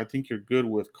this year. I think you're good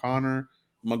with Connor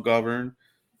McGovern,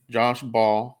 Josh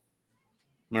Ball,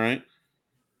 all right,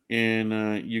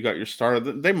 and you got your starter.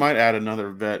 They might add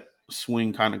another vet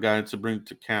swing kind of guy to bring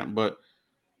to camp, but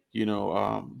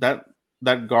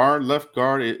that guard, left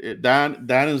guard,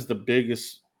 that is the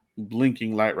biggest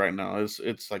blinking light right now.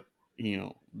 It's like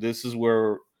this is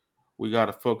where we got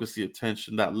to focus the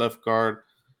attention, that left guard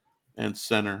and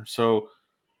center. So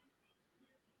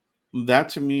that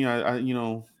to me, I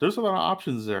there's a lot of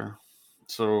options there.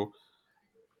 So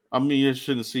I'm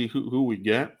interested to see who we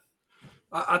get.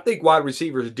 I think wide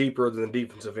receiver is deeper than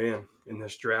defensive end in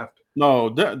this draft. No,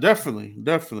 definitely.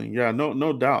 Yeah,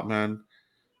 no doubt, man.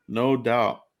 No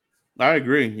doubt. I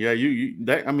agree. Yeah,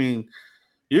 I mean,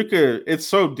 you could, it's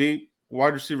so deep,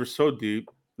 wide receiver so deep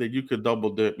that you could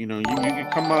double dip. You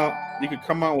could come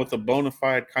out with a bona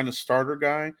fide kind of starter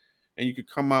guy, and you could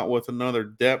come out with another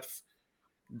depth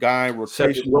guy,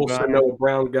 Cedric rotational guy. Wilson, Noah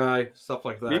Brown guy, stuff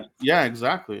like that. Yeah,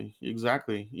 exactly.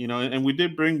 And we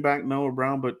did bring back Noah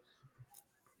Brown, but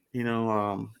you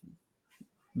know,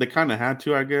 they kind of had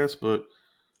to, I guess. But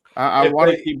I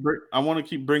want to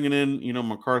keep bringing in,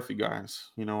 McCarthy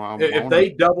guys. If they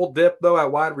double dip though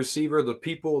at wide receiver, the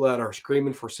people that are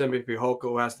screaming for Simi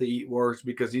Fehoko has to eat worse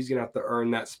because he's gonna have to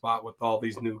earn that spot with all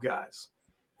these new guys,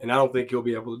 and I don't think he'll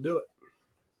be able to do it.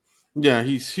 Yeah,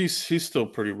 he's still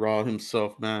pretty raw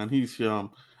himself, man. He's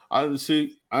I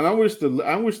see, and I wish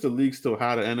the league still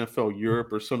had an NFL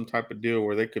Europe or some type of deal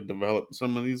where they could develop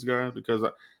some of these guys, because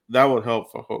that would help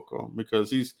for Hoko, because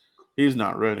he's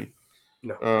not ready.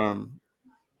 No.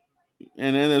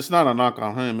 And it's not a knock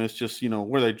on him. It's just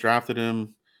where they drafted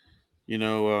him.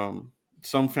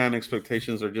 Some fan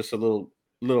expectations are just a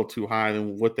little too high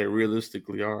than what they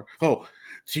realistically are. Oh,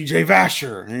 TJ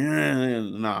Vasher,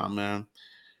 nah, man.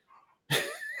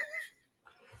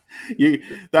 They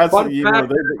got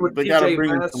to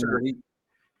bring in some.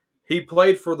 He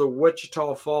played for the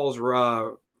Wichita Falls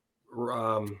the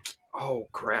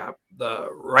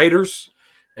Raiders,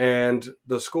 and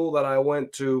the school that I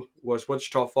went to was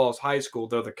Wichita Falls High School.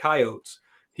 They're the Coyotes.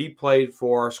 He played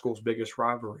for our school's biggest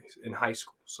rivalries in high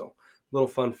school. So, little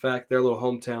fun fact, they're a little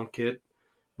hometown kid.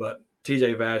 But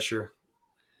TJ Vasher,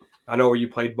 I know where you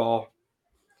played ball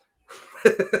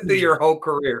your whole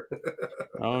career.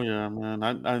 Oh yeah,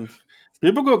 man.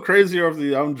 People go crazy over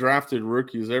the undrafted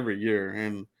rookies every year,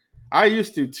 and I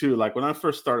used to too. Like when I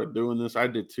first started doing this, I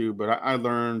did too. But I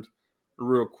learned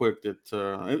real quick that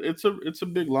it's a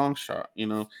big long shot,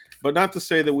 But not to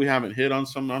say that we haven't hit on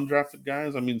some undrafted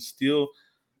guys. I mean, Steele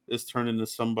is turned into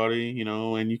somebody,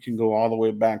 and you can go all the way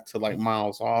back to like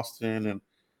Miles Austin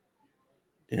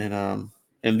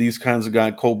and these kinds of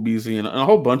guys, Cole Beasley, and a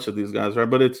whole bunch of these guys, right?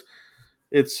 But it's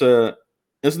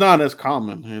not as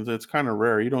common. It's kind of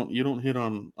rare. You don't hit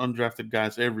on undrafted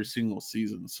guys every single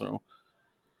season. So,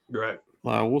 right.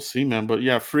 We'll see, man. But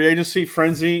yeah, free agency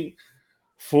frenzy,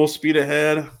 full speed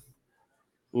ahead.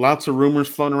 Lots of rumors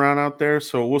floating around out there.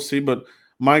 So we'll see. But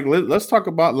Mike, let's talk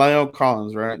about Lyle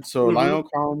Collins, right? So Lyle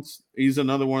Collins, he's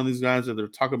another one of these guys that they're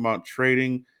talking about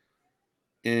trading.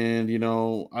 And,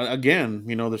 again,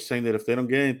 they're saying that if they don't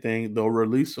get anything, they'll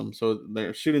release them. So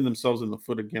they're shooting themselves in the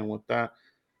foot again with that.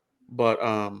 But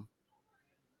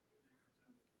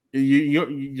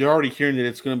you're already hearing that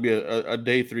it's going to be a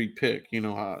day 3 pick.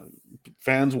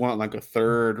 Fans want like a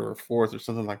third or a fourth or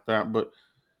something like that. But,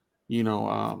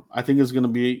 I think it's going to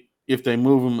be, if they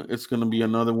move him, it's going to be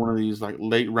another one of these like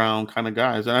late round kind of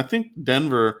guys. And I think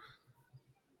Denver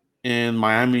and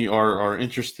Miami are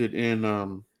interested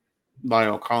in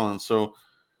Lyle Collins. So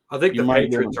I think the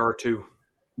Patriots are too.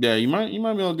 Yeah, you might be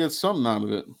able to get something out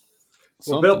of it.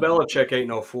 Well, Bill Belichick ain't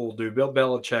no fool, dude. Bill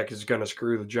Belichick is going to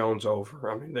screw the Jones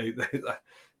over. I mean,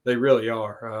 they really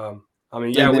are.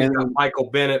 We got Michael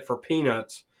Bennett for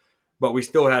peanuts, but we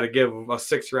still had to give a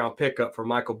 6th-round pickup for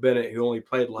Michael Bennett, who only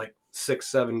played like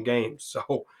 6-7 games.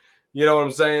 So, you know what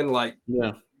I'm saying? Like,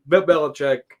 yeah, Bill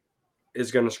Belichick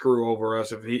is going to screw over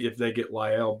us if they get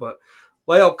Lyle. But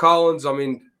Lyle Collins, I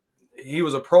mean, he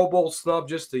was a Pro Bowl snub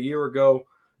just a year ago,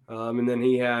 and then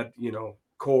he had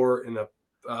court in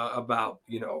about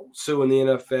suing the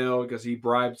NFL because he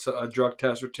bribed a drug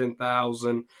test for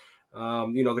 $10,000.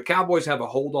 The Cowboys have a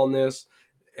hold on this,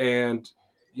 and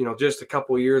just a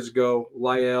couple of years ago,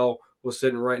 Lyle was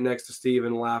sitting right next to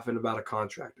Steven laughing about a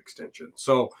contract extension.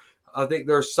 So I think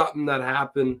there's something that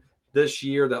happened this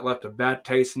year that left a bad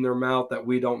taste in their mouth that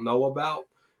we don't know about.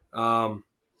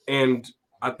 And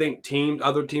I think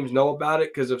other teams know about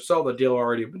it, because if so, the deal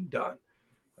already been done.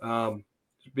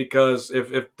 Because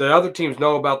if the other teams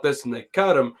know about this and they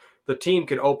cut him, the team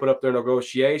can open up their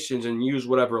negotiations and use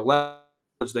whatever leverage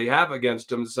they have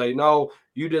against him to say, no,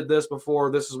 you did this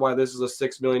before. This is why this is a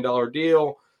 $6 million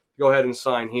deal. Go ahead and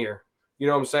sign here. You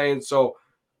know what I'm saying? So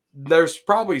there's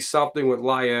probably something with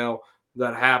Lyle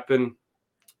that happened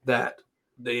that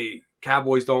the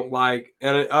Cowboys don't like,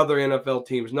 and other NFL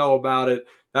teams know about it.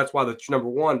 That's why number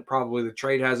one, probably the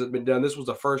trade hasn't been done. This was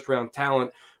a 1st-round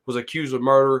talent, was accused of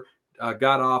murder.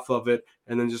 got off of it,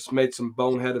 and then just made some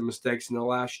boneheaded mistakes in the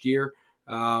last year.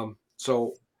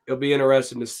 So it'll be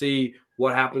interesting to see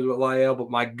what happens with Lyle,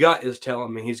 but my gut is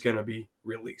telling me he's going to be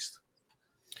released.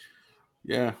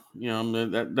 Yeah,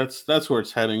 that's where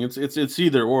it's heading. It's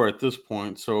either or at this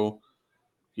point. So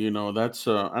that's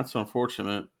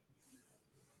unfortunate.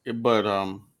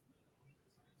 But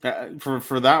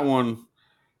for that one,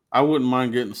 I wouldn't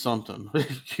mind getting something.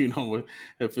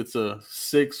 If it's a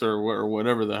 6 or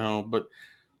whatever the hell. But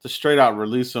to straight out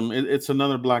release him, it's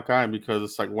another black eye, because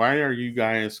it's like, why are you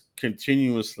guys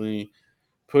continuously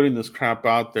putting this crap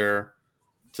out there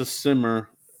to simmer,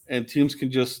 and teams can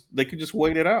just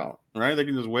wait it out, right? They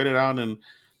can just wait it out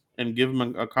and give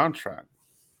him a contract.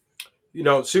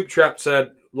 Soup Trap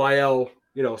said Lyle,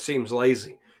 seems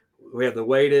lazy. We had the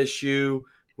weight issue,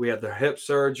 we had the hip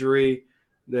surgery,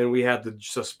 then we had the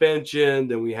suspension,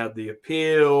 then we had the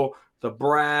appeal, the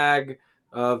brag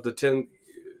of the 10.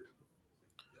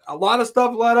 A lot of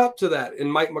stuff led up to that in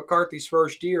Mike McCarthy's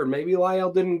first year. Maybe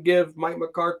Lyle didn't give Mike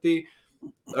McCarthy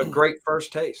a great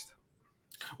first taste.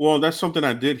 Well, that's something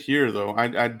I did hear, though.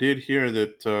 I did hear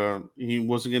that he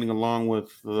wasn't getting along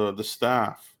with the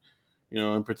staff,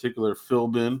 in particular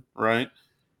Philbin, right,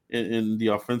 in the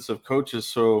offensive coaches.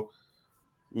 So,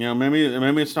 maybe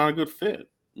it's not a good fit.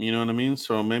 You know what I mean?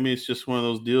 So maybe it's just one of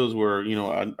those deals where,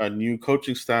 a new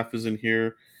coaching staff is in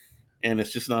here, and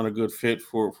it's just not a good fit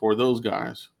for those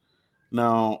guys.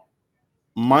 Now,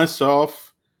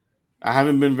 myself, I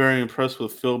haven't been very impressed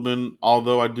with Philbin,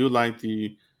 although I do like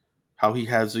how he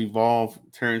has evolved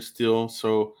Terrence Steele.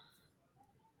 So,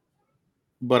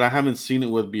 but I haven't seen it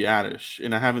with Biadish,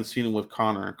 and I haven't seen it with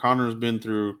Connor. Connor's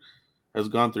has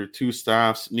gone through 2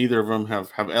 staffs. Neither of them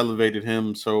have elevated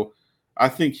him. So I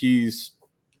think he's,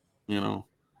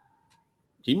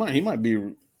 he might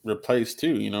be replaced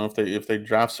too. If they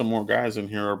draft some more guys in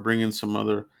here or bring in some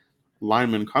other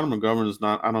linemen. Connor McGovern is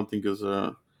not, I don't think, is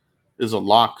a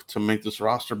lock to make this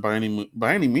roster by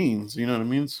any means. You know what I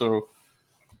mean? So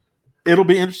it'll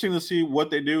be interesting to see what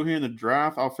they do here in the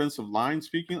draft. Offensive line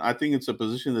speaking, I think it's a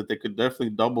position that they could definitely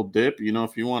double dip.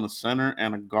 If you want a center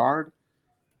and a guard,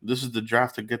 this is the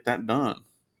draft to get that done.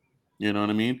 You know what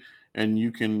I mean? And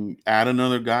you can add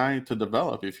another guy to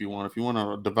develop if you want. If you want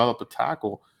to develop a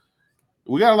tackle,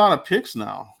 we got a lot of picks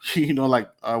now. Like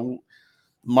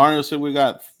Mario said, we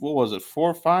got, what was it, 4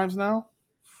 or 5s now?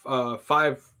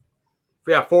 5,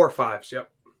 yeah, 4 or 5s.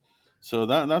 Yep. So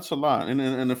that's a lot.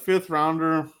 And the 5th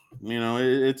rounder,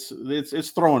 it's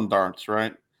throwing darts,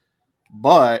 right?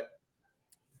 But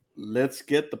let's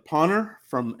get the punter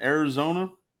from Arizona.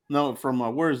 No, from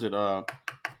where is it?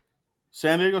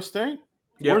 San Diego State.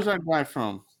 Yep. Where's that guy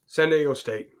from? San Diego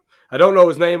State. I don't know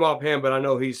his name offhand, but I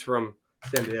know he's from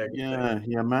San Diego.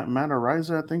 Yeah, Matt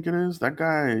Ariza, I think it is. That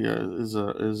guy is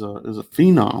a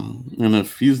phenom, and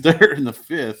if he's there in the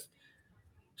 5th,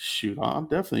 shoot, I'll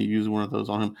definitely use one of those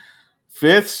on him.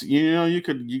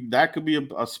 5ths, that could be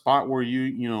a spot where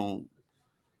you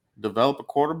develop a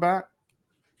quarterback.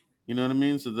 You know what I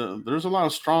mean? So there's a lot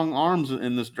of strong arms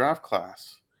in this draft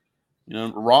class.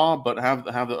 Raw but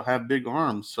have big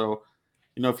arms. So,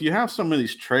 if you have some of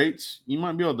these traits, you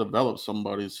might be able to develop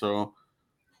somebody. So,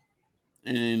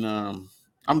 and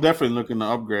I'm definitely looking to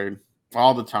upgrade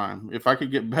all the time. If I could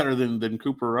get better than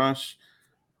Cooper Rush,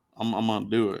 I'm gonna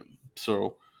do it.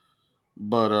 So,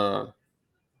 but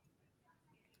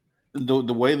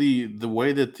the way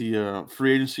that the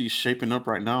free agency is shaping up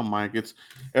right now, Mike,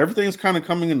 everything's kind of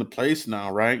coming into place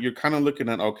now, right? You're kind of looking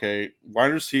at, okay,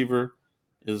 wide receiver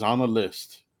is on the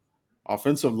list.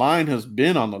 Offensive line has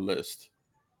been on the list.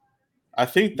 I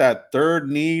think that 3rd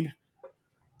need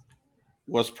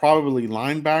was probably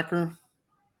linebacker,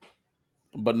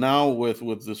 but now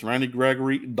with this Randy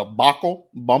Gregory debacle,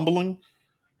 bumbling,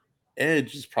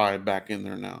 edge is probably back in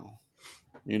there now.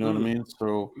 You know what I mean?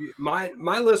 So my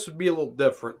list would be a little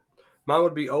different. Mine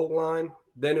would be O-line,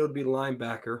 then it would be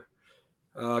linebacker.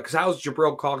 Because how's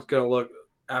Jabril Cox going to look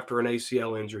after an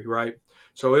ACL injury, right?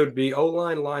 So it would be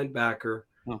O-line, linebacker.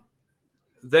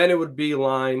 Then it would be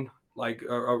line, like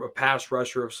a pass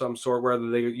rusher of some sort,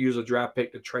 whether they use a draft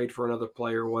pick to trade for another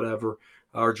player or whatever,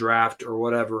 or draft or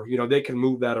whatever. They can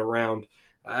move that around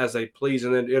as they please.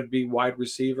 And then it would be wide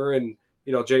receiver. And,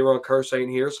 J-Ron Curse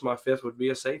ain't here, so my 5th would be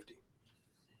a safety.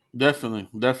 Definitely.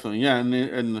 Yeah.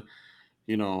 And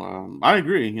I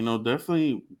agree.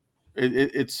 Definitely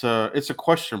it's a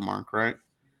question mark, right?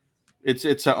 It's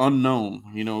an unknown.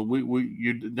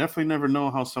 You definitely never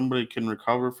know how somebody can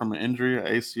recover from an injury, an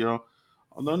ACL.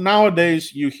 Although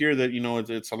nowadays you hear that,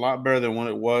 it's a lot better than what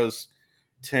it was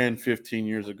 10, 15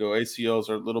 years ago. ACLs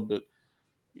are a little bit,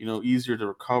 easier to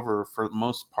recover for the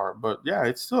most part. But yeah,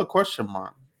 it's still a question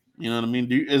mark. You know what I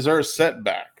mean? Is there a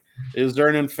setback? Is there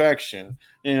an infection?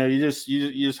 You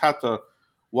just have to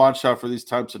watch out for these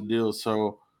types of deals.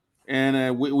 So,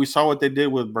 and we saw what they did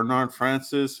with Bernard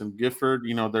Francis and Gifford.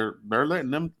 They're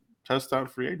letting them test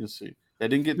out free agency. They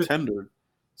didn't get tendered.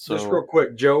 Just real So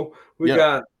quick, Joe, we yeah,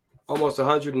 got almost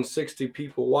 160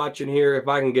 people watching here. If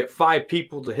I can get 5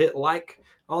 people to hit like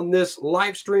on this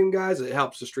live stream, guys, it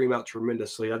helps the stream out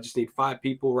tremendously. I just need 5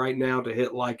 people right now to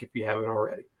hit like if you haven't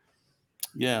already.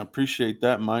 yeah, appreciate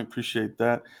that, Mike. Appreciate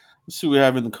that. Let's see what we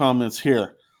have in the comments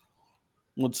here.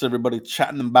 What's everybody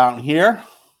chatting about here?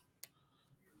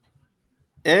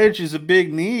 Edge is a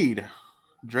big need.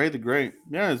 Dre the Great.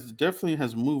 Yeah, it definitely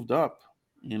has moved up.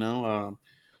 Now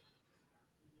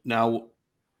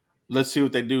let's see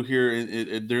what they do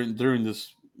here during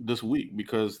this week,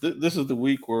 because this is the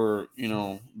week where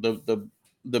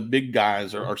the big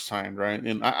guys are signed, right?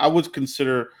 And I would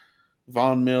consider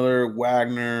Von Miller,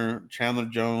 Wagner, Chandler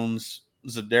Jones,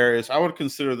 Zadarius. I would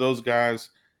consider those guys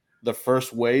the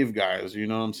first wave guys. You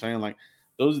know what I'm saying? Like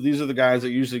these are the guys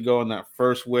that usually go in that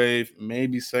first wave,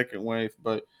 maybe second wave.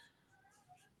 But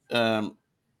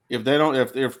if they don't,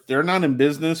 if they're not in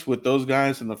business with those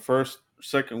guys in the first,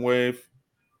 second wave,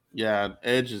 yeah,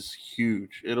 edge is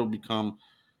huge. It'll become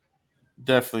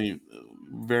definitely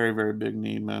very, very big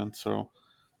need, man. So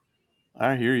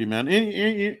I hear you, man.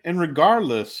 And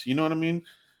regardless, you know what I mean?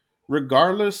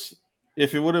 Regardless,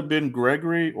 if it would have been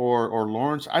Gregory or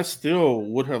Lawrence, I still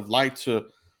would have liked to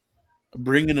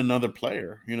bring in another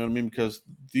player. You know what I mean? Because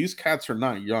these cats are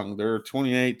not young. They're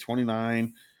 28,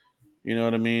 29. You know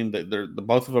what I mean? They're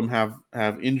both of them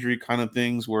have injury kind of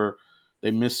things where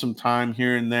they miss some time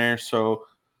here and there. So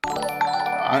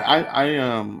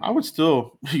I would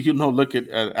still look at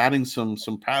adding some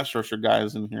pass rusher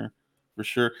guys in here for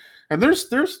sure. And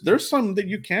there's some that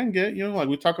you can get, like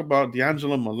we talk about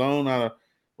D'Angelo Malone out of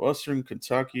Western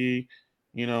Kentucky,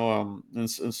 and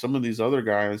some of these other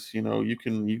guys, you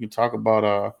can talk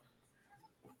about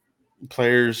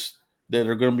players that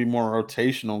are going to be more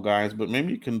rotational guys, but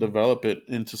maybe you can develop it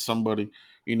into somebody,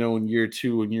 in year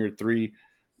 2 and year 3,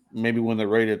 maybe when they're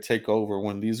ready to take over,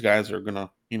 when these guys are going to,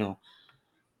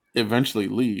 eventually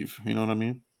leave. You know what I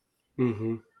mean?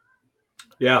 Mm-hmm.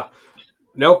 Yeah,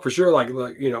 no, for sure. Like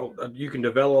you can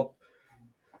develop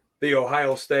the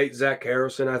Ohio State Zach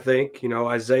Harrison. I think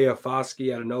Isaiah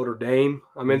Foskey out of Notre Dame.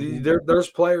 I mean, Mm-hmm. there's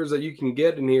players that you can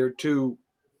get in here to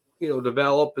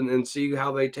develop and see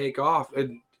how they take off.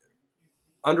 And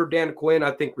under Dan Quinn,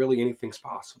 I think really anything's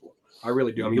possible. I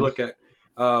really do. I mean, you look at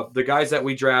the guys that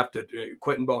we drafted: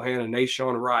 Quentin Bohanna,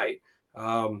 Nashawn Wright.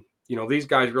 These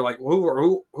guys were like,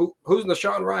 who's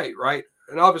Nashawn Wright, right?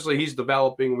 And obviously he's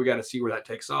developing. We got to see where that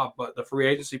takes off. But the free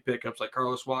agency pickups like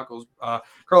Carlos Watkins,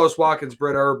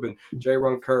 Brett Urban,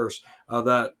 J-Ron Curse,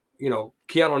 that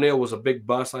Keanu Neal was a big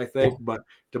bust, I think. But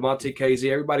DeMonte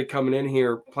Casey, everybody coming in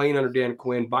here playing under Dan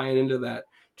Quinn, buying into that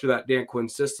Dan Quinn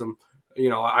system.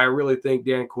 I really think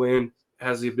Dan Quinn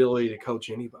has the ability to coach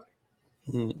anybody.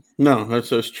 No,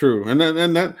 that's true,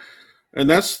 and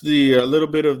that's the little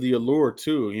bit of the allure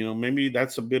too. Maybe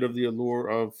that's a bit of the allure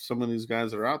of some of these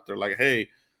guys that are out there. Like, hey,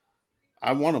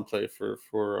 I want to play for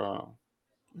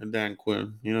Dan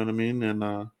Quinn. You know what I mean?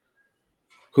 And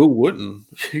who wouldn't?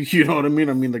 You know what I mean?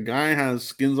 I mean, the guy has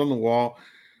skins on the wall.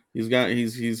 He's got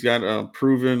a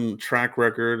proven track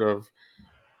record of,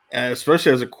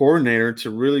 especially as a coordinator,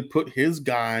 to really put his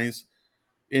guys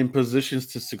in positions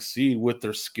to succeed with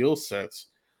their skill sets.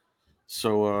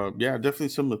 So yeah, definitely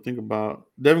something to think about.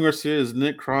 Devin Garcia is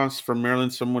Nick Cross from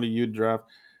Maryland, somebody you draft.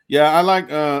 Yeah, I like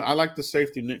the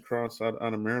safety Nick Cross out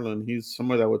of Maryland. He's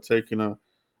somebody that would take in a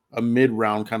mid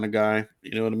round kind of guy.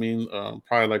 You know what I mean?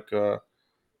 Probably like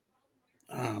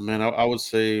man, I would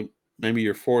say maybe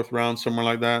your 4th round, somewhere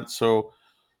like that. So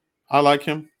I like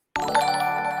him.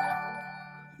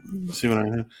 Let's see what I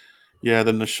have. Yeah,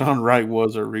 the Nashawn Wright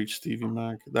was a reach, Stevie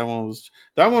Mack. That one was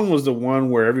the one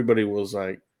where everybody was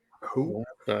like, Who? what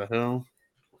the hell?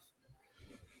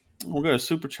 We'll get a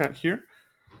super chat here.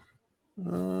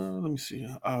 Let me see.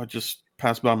 I just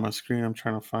passed by my screen. I'm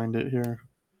trying to find it here.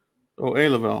 Oh, hey,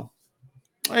 Lavelle.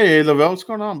 Hey, Lavelle. What's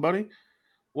going on, buddy?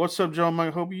 What's up, Joe?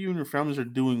 Mike? Hope you and your families are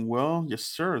doing well. Yes,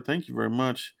 sir. Thank you very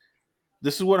much.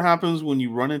 This is what happens when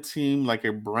you run a team like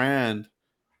a brand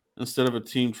instead of a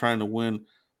team trying to win.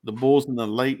 The Bulls in the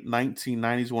late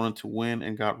 1990s wanted to win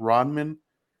and got Rodman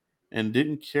and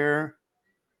didn't care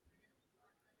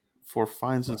for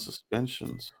fines and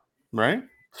suspensions, right?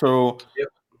 So Yep.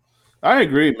 I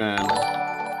agree, man.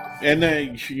 And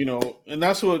then and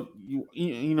that's what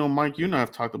Mike, you and I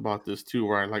have talked about this too,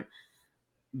 right? Like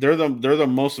they're the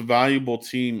most valuable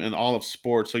team in all of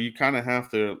sports, so you kind of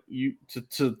have to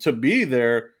to be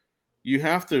there. you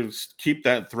have to keep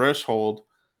that threshold,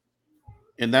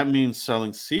 and that means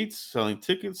selling seats, selling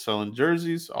tickets, selling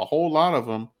jerseys, a whole lot of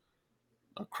them,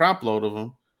 a crap load of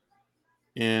them.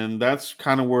 And that's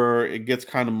kind of where it gets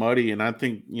kind of muddy. And I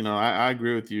think, I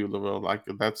agree with you, Lavelle. Like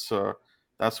that's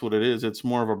what it is. It's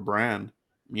more of a brand.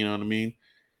 You know what I mean?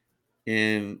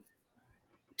 And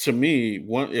to me,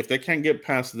 if they can't get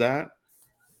past that,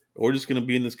 we're just going to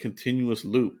be in this continuous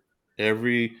loop.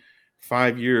 Every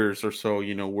 5 years or so,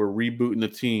 we're rebooting the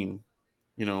team.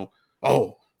 You know,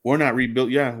 oh, we're not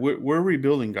rebuilt. Yeah, we're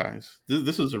rebuilding, guys.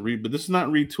 This is a rebuild. This is not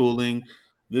retooling.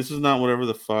 This is not whatever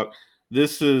the fuck.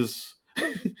 This is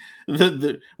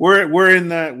we're in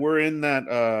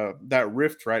that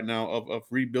rift right now of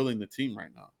rebuilding the team right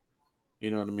now.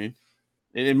 You know what I mean?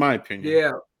 In my opinion.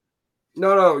 Yeah.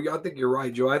 No, I think you're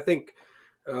right, Joe. I think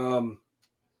um,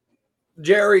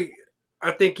 Jerry,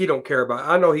 I think he don't care about it.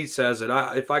 I know he says it.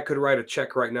 If I could write a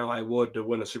check right now, I would to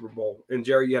win a Super Bowl. And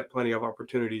Jerry, you had plenty of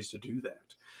opportunities to do that.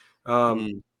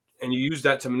 Mm, And you use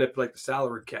that to manipulate the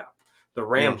salary cap. The yeah.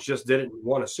 Rams just didn't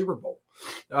win a Super Bowl.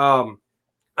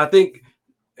 I think,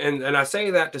 and I say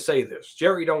that to say this: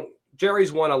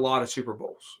 Jerry's won a lot of Super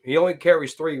Bowls. He only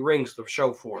carries 3 rings to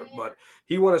show for it, but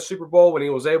he won a Super Bowl when he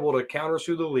was able to counter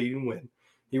through the lead and win.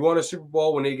 He won a Super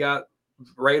Bowl when he got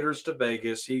Raiders to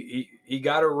Vegas. He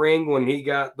got a ring when he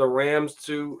got the Rams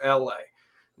to LA.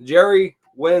 Jerry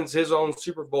wins his own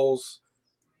Super Bowls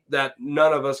that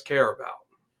none of us care about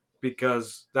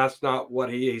because that's not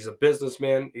what he's a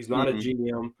businessman. He's not a Mm-mm.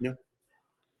 GM.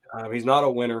 Yeah. He's not a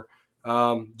winner.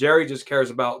 Jerry just cares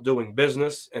about doing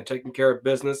business and taking care of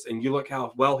business. And you look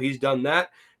how well he's done that,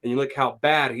 and you look how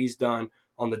bad he's done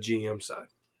on the GM side.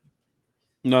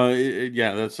 No,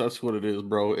 yeah, that's what it is,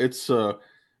 bro. It's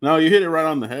no, you hit it right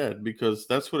on the head because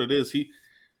that's what it is. He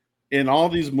in all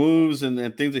these moves and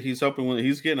things that he's helping with,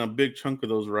 he's getting a big chunk of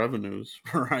those revenues,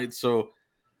 right? So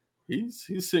he's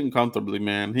sitting comfortably,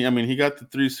 man. He got the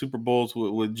 3 Super Bowls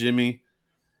with Jimmy.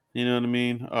 You know what I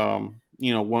mean?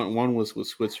 One was with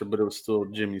Switzer, but it was still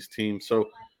Jimmy's team. So,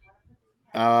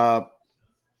 uh,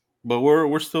 but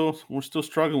we're still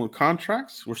struggling with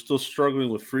contracts. We're still struggling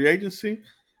with free agency.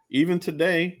 Even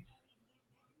today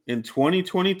in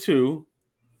 2022,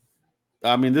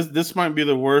 this might be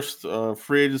the worst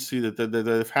free agency that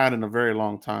they've had in a very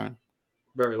long time.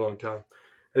 Very long time.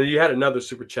 And you had another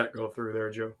super chat go through there,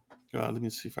 Joe. God, let me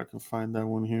see if I can find that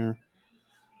one here.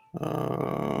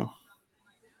 Uh,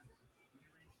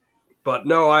 But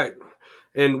no,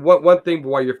 and one thing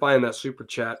while you're finding that super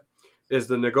chat is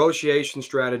the negotiation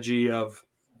strategy of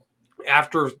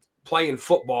after playing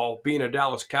football, being a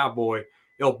Dallas Cowboy,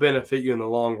 it'll benefit you in the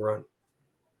long run.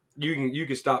 You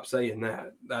can stop saying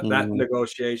that. That mhm.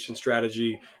 negotiation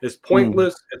strategy is Mm.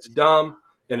 pointless, it's dumb,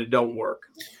 and it don't work.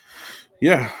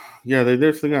 Yeah, yeah, they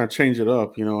definitely gotta change it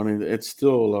up. It's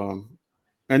still,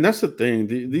 and that's the thing.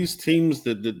 These teams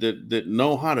that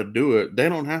know how to do it, they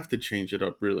don't have to change it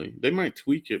up. Really, they might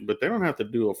tweak it, but they don't have to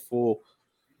do a full.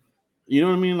 You know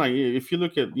what I mean? Like if you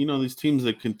look at these teams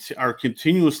that are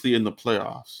continuously in the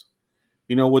playoffs.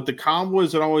 With the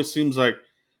Cowboys, it always seems like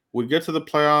we get to the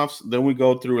playoffs, then we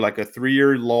go through like a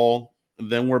 3-year lull,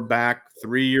 then we're back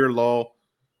 3-year lull,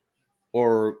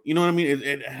 or you know what I mean? It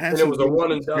And it hasn't was a been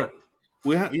one and done.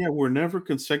 we're never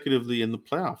consecutively in the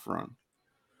playoff run.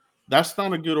 That's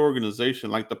not a good organization.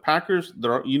 Like the Packers,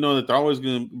 that they're always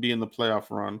going to be in the playoff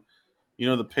run.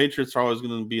 The Patriots are always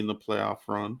going to be in the playoff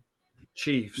run. Yeah.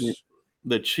 Chiefs.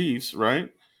 The Chiefs,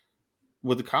 right?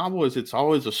 With the Cowboys, it's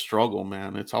always a struggle,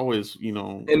 man. It's always, In,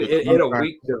 the in, in a contract.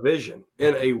 weak division.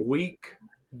 In a weak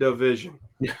division.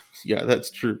 Yeah, yeah, that's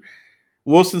true.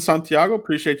 Wilson Santiago,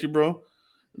 appreciate you, bro.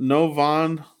 No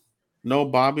Vaughn, no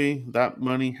Bobby. That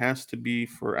money has to be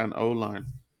for an O line.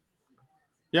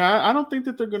 Yeah, I don't think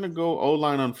that they're going to go O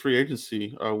line on free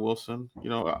agency, Wilson.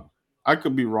 I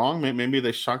could be wrong. Maybe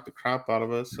they shock the crap out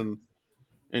of us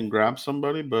and grab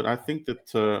somebody, but I think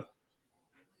that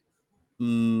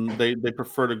they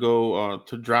prefer to go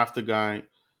to draft a guy,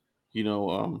 you know,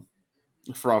 um,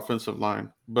 for offensive line.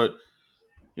 But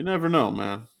you never know,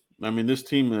 man. This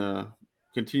team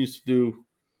continues to do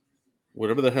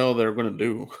whatever the hell they're going to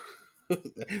do.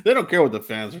 They don't care what the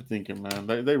fans are thinking, man.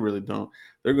 They really don't.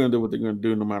 They're going to do what they're going to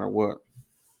do no matter what.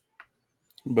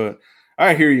 But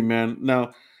I hear you, man.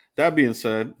 Now, that being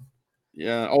said,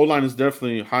 yeah, O line is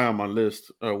definitely high on my list,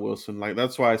 Wilson. Like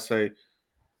that's why I say,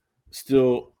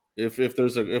 still, if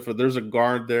there's a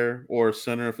guard there or a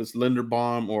center, if it's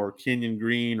Linderbaum or Kenyon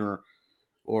Green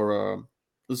or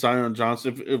Zion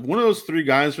Johnson, if one of those 3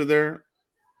 guys are there,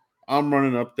 I'm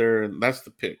running up there, and that's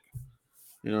the pick.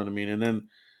 You know what I mean? And then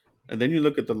And then you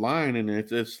look at the line, and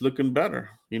it's looking better.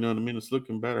 You know what I mean? It's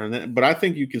looking better. But I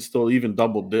think you can still even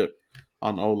double dip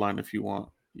on O-line if you want.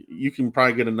 You can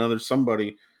probably get another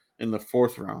somebody in the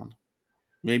 4th round,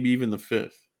 maybe even the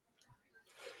 5th.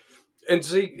 And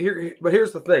see but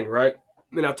here's the thing, right?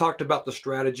 I mean, I talked about the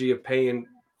strategy of paying,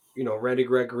 Randy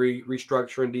Gregory,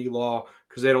 restructuring D-Law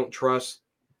because they don't trust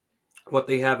what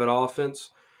they have at offense.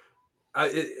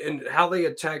 And how they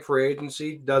attack free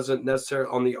agency doesn't necessarily,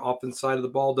 on the offense side of the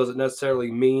ball, doesn't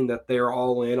necessarily mean that they're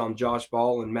all in on Josh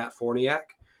Ball and Matt Forniak.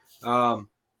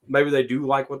 Maybe they do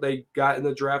like what they got in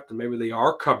the draft, and maybe they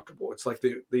are comfortable. It's like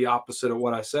the opposite of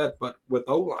what I said, but with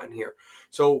O-line here.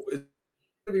 So it's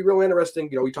going to be real interesting.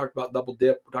 We talked about double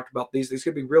dip. We talked about these. It's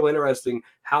going to be real interesting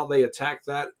how they attack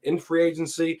that in free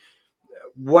agency.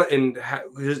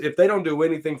 If they don't do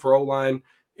anything for O-line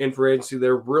in free agency,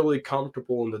 they're really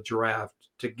comfortable in the draft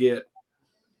to get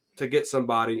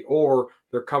somebody, or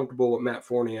they're comfortable with Matt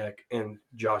Forniak and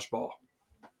Josh Ball.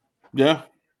 Yeah,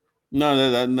 no,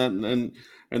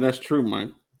 and that's true, Mike.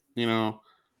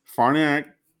 Farniak.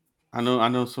 I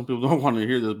know some people don't want to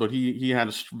hear this, but he had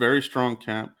a very strong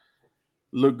camp.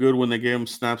 Looked good when they gave him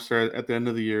snaps there at the end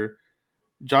of the year.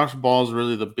 Josh Ball is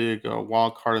really the big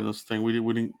wild card in this thing. We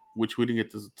didn't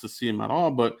get to see him at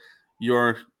all. But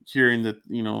you're hearing that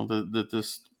that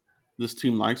this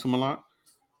team likes him a lot.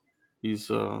 He's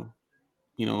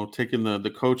taking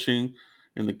the coaching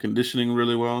and the conditioning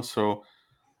really well. So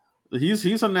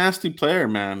he's a nasty player,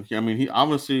 man. I mean, he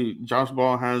obviously Josh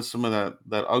Ball has some of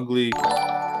that ugly,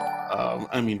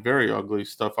 very ugly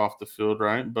stuff off the field,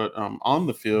 right? But on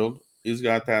the field, he's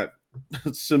got that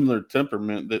similar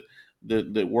temperament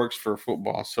that works for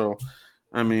football. So,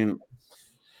 I mean,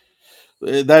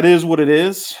 that is what it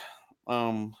is.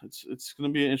 It's going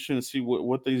to be interesting to see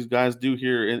what these guys do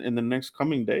here in the next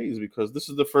coming days, because this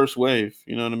is the first wave.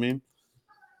 You know what I mean?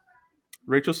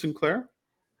 Rachel Sinclair,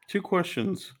 2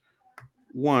 questions.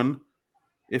 1,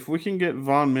 if we can get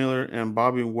Von Miller and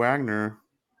Bobby Wagner,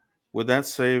 would that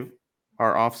save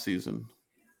our offseason?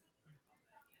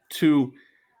 2,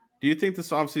 do you think this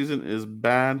offseason is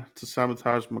bad to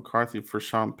sabotage McCarthy for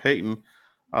Sean Payton?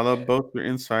 I love both your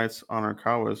insights on our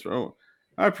Cowboys. Oh,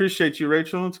 I appreciate you,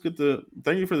 Rachel. Let's get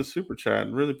thank you for the super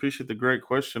chat. Really appreciate the great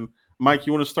question. Mike,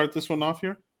 you want to start this one off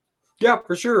here? Yeah,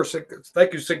 for sure.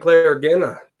 Thank you, Sinclair, again.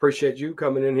 I appreciate you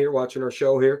coming in here, watching our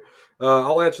show here.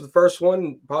 I'll answer the first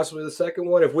one, possibly the second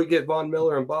one. If we get Von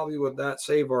Miller and Bobby, would that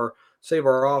save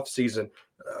our off season?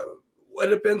 It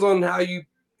depends on how you.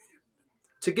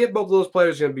 To get both of those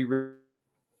players is going to be really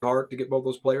hard to get both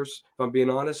those players, if I'm being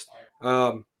honest.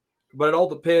 But it all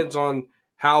depends on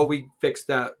how we fix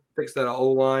that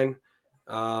O line.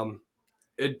 To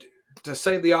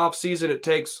save the off season, it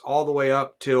takes all the way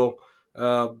up till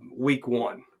week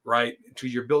 1, right? So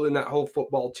you're building that whole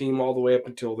football team all the way up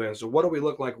until then. So what do we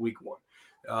look like week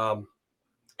 1?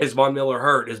 Is Von Miller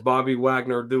hurt? Is Bobby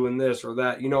Wagner doing this or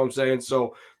that? You know what I'm saying?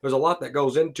 So there's a lot that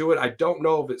goes into it. I don't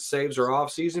know if it saves our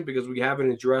offseason because we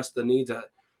haven't addressed the needs at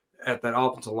that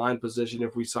offensive line position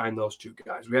if we sign those 2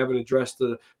 guys. We haven't addressed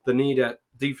the need at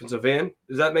defensive end.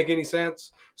 Does that make any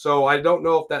sense? So I don't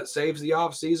know if that saves the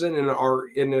offseason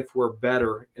and if we're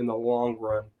better in the long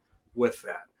run with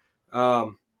that.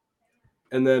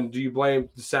 And then do you blame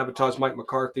the sabotage Mike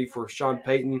McCarthy for Sean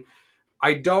Payton?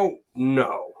 I don't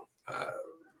know.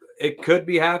 It could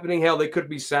be happening. Hell, they could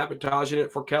be sabotaging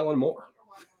it for Kellen Moore.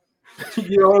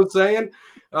 You know what I'm saying?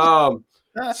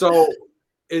 So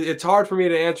it's hard for me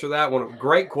to answer that one.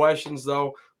 Great questions,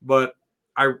 though, but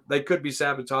they could be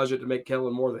sabotaging it to make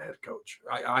Kellen Moore the head coach.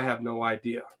 I have no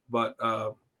idea, but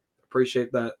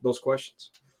appreciate those questions.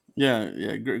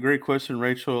 Yeah, great question,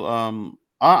 Rachel.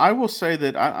 I will say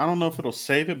that I don't know if it'll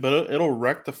save it, but it'll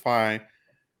rectify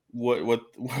what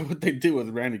they did with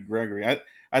Randy Gregory.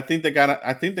 I think they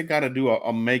gotta do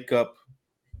a makeup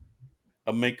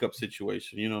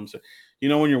situation. You know what I'm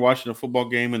saying? When you're watching a football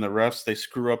game and the refs they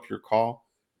screw up your call,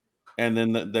 and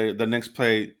then the next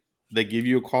play they give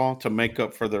you a call to make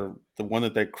up for the one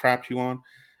that they crapped you on.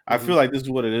 I feel like this is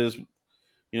what it is.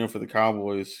 For the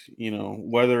Cowboys.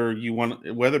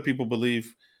 Whether people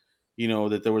believe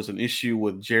that there was an issue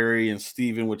with Jerry and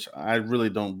Steven, which I really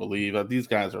don't believe. These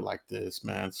guys are like this,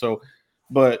 man. So,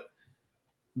 but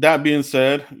that being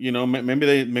said, maybe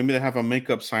they have a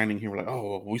makeup signing here. We're like,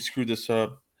 oh, we screwed this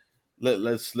up.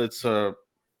 Let's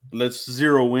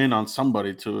zero in on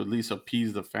somebody to at least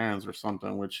appease the fans or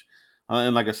something. Which,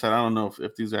 and like I said, I don't know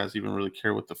if these guys even really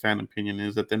care what the fan opinion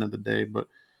is at the end of the day. But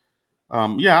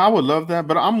yeah, I would love that.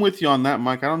 But I'm with you on that,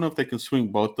 Mike. I don't know if they can swing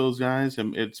both those guys,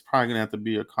 and it's probably gonna have to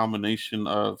be a combination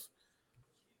of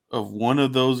one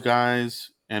of those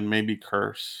guys and maybe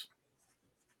Curse.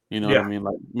 You know what I mean?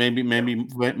 Like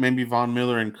maybe Von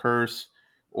Miller and Curse,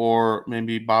 or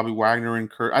maybe Bobby Wagner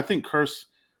and Curse. I think Curse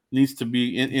needs to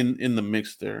be in the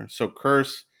mix there. So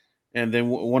Curse, and then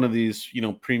one of these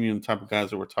premium type of guys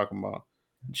that we're talking about,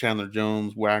 Chandler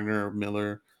Jones, Wagner,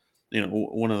 Miller,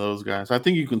 one of those guys. I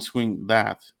think you can swing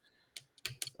that.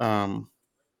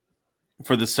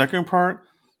 For the second part,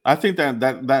 I think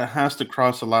that has to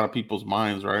cross a lot of people's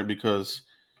minds, right? Because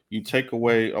you take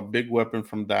away a big weapon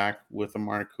from Dak with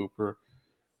Amari Cooper.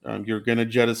 You're going to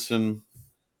jettison,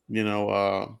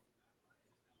 Lyle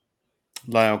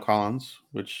Collins,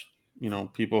 which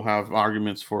people have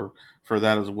arguments for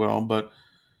that as well. But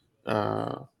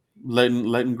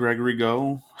letting Gregory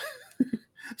go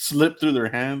slip through their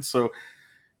hands. So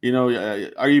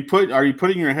are you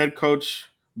putting your head coach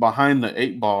behind the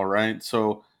 8 ball, right?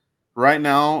 So right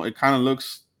now it kind of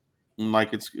looks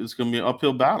like it's going to be an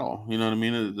uphill battle. You know what I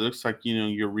mean? It looks like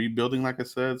you're rebuilding, like I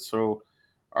said. So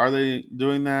are they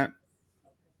doing that?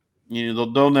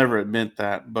 They'll never admit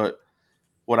that, but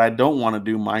what I don't want to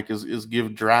do, Mike, is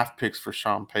give draft picks for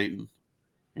Sean Payton.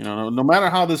 No matter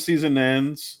how the season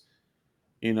ends,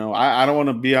 I don't want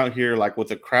to be out here like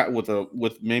with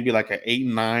maybe like an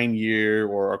 8-9 year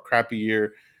or a crappy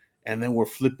year, and then we're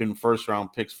flipping first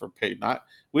round picks for Payton.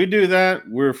 We do that,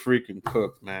 we're freaking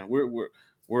cooked, man.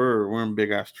 We're in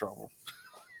big ass trouble.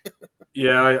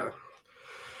 Yeah,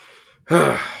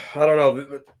 I don't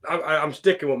know. I'm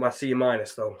sticking with my C-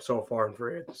 though so far in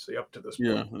free agency up to this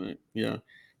point. Yeah.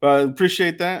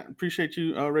 Appreciate that. Appreciate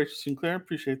you, Rachel Sinclair.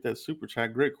 Appreciate that super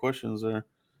chat. Great questions there.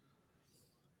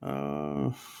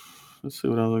 Let's see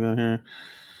what else we got here.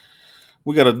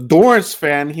 We got a Dorrance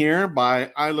fan here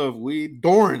by I Love Weed.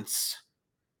 Dorrance,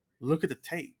 look at the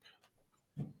tape.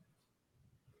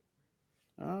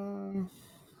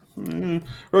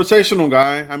 Rotational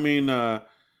guy. I mean,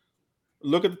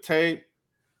 look at the tape.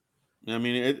 I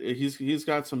mean, he's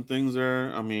got some things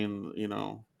there. I mean,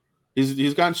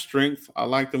 he's got strength. I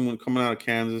liked him when coming out of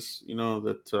Kansas.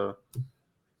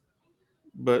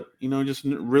 But just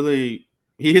really,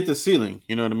 he hit the ceiling.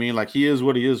 You know what I mean? Like, he is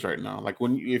what he is right now. Like,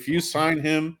 if you sign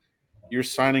him, you're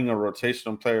signing a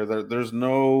rotational player. There's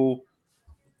no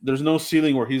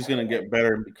ceiling where he's going to get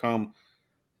better and become,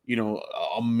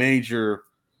 a major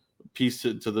piece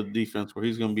to the defense where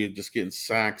he's going to be just getting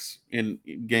sacks in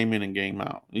and game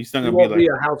out. He's not going to be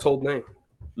a household name.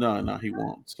 No, he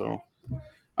won't. So,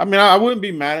 I mean, I wouldn't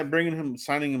be mad at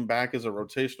signing him back as a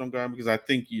rotational guy, because I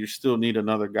think you still need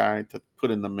another guy to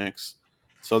put in the mix.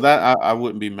 So that I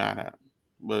wouldn't be mad at.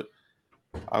 But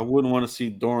I wouldn't want to see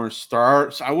Dorrance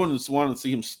start. I wouldn't want to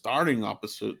see him starting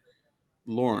opposite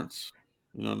Lawrence.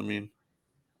 You know what I mean?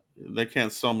 They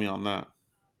can't sell me on that.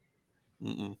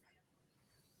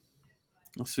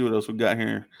 Let's see what else we got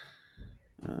here.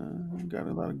 Got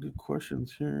a lot of good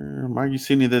questions here. Mike, you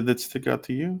see any that stick out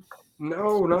to you?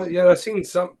 No, not yet. I've seen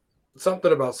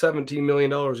something about $17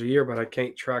 million a year, but I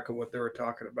can't track of what they were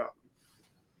talking about.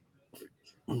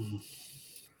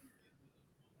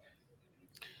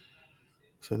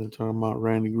 So they're talking about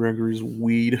Randy Gregory's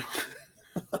weed.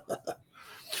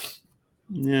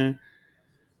 Yeah.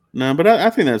 No, but I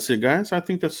think that's it, guys. I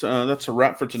think that's a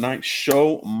wrap for tonight's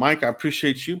show. Mike, I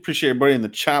appreciate you. Appreciate everybody in the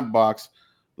chat box.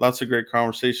 Lots of great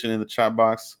conversation in the chat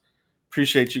box.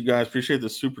 Appreciate you guys. Appreciate the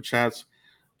super chats,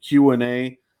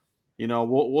 Q&A.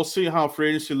 We'll see how free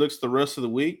agency looks the rest of the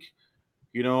week.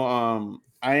 I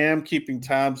am keeping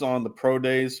tabs on the pro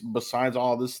days besides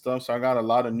all this stuff. So I got a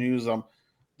lot of news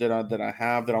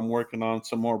that I'm working on,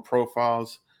 some more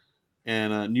profiles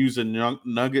and news and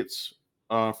nuggets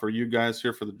for you guys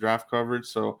here for the draft coverage.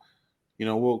 So,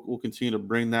 we'll continue to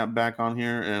bring that back on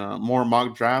here, and more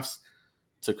mock drafts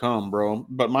to come, bro.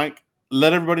 But Mike,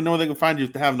 let everybody know where they can find you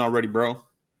if they haven't already, bro.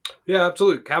 Yeah,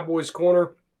 absolutely. Cowboys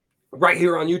Corner right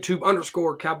here on YouTube,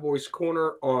 _ Cowboys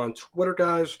Corner on Twitter,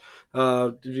 guys.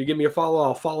 If you give me a follow,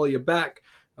 I'll follow you back.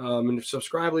 And if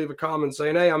subscribe, leave a comment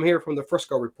saying, hey, I'm here from the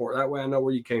Frisco Report. That way I know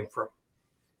where you came from.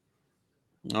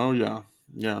 Oh, yeah.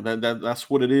 Yeah, that's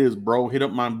what it is, bro. Hit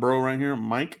up my bro right here,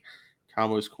 Mike,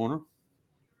 Cowboys Corner.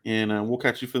 And we'll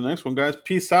catch you for the next one, guys.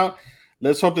 Peace out.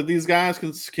 Let's hope that these guys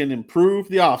can improve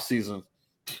the offseason.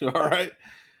 All right.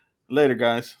 Later,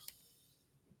 guys.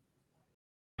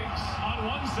 On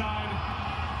one side,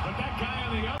 but that guy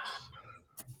on the other.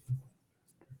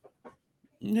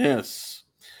 Yes.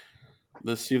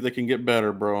 Let's see if they can get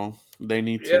better, bro. They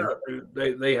need to.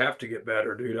 Yeah, they have to get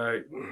better, dude.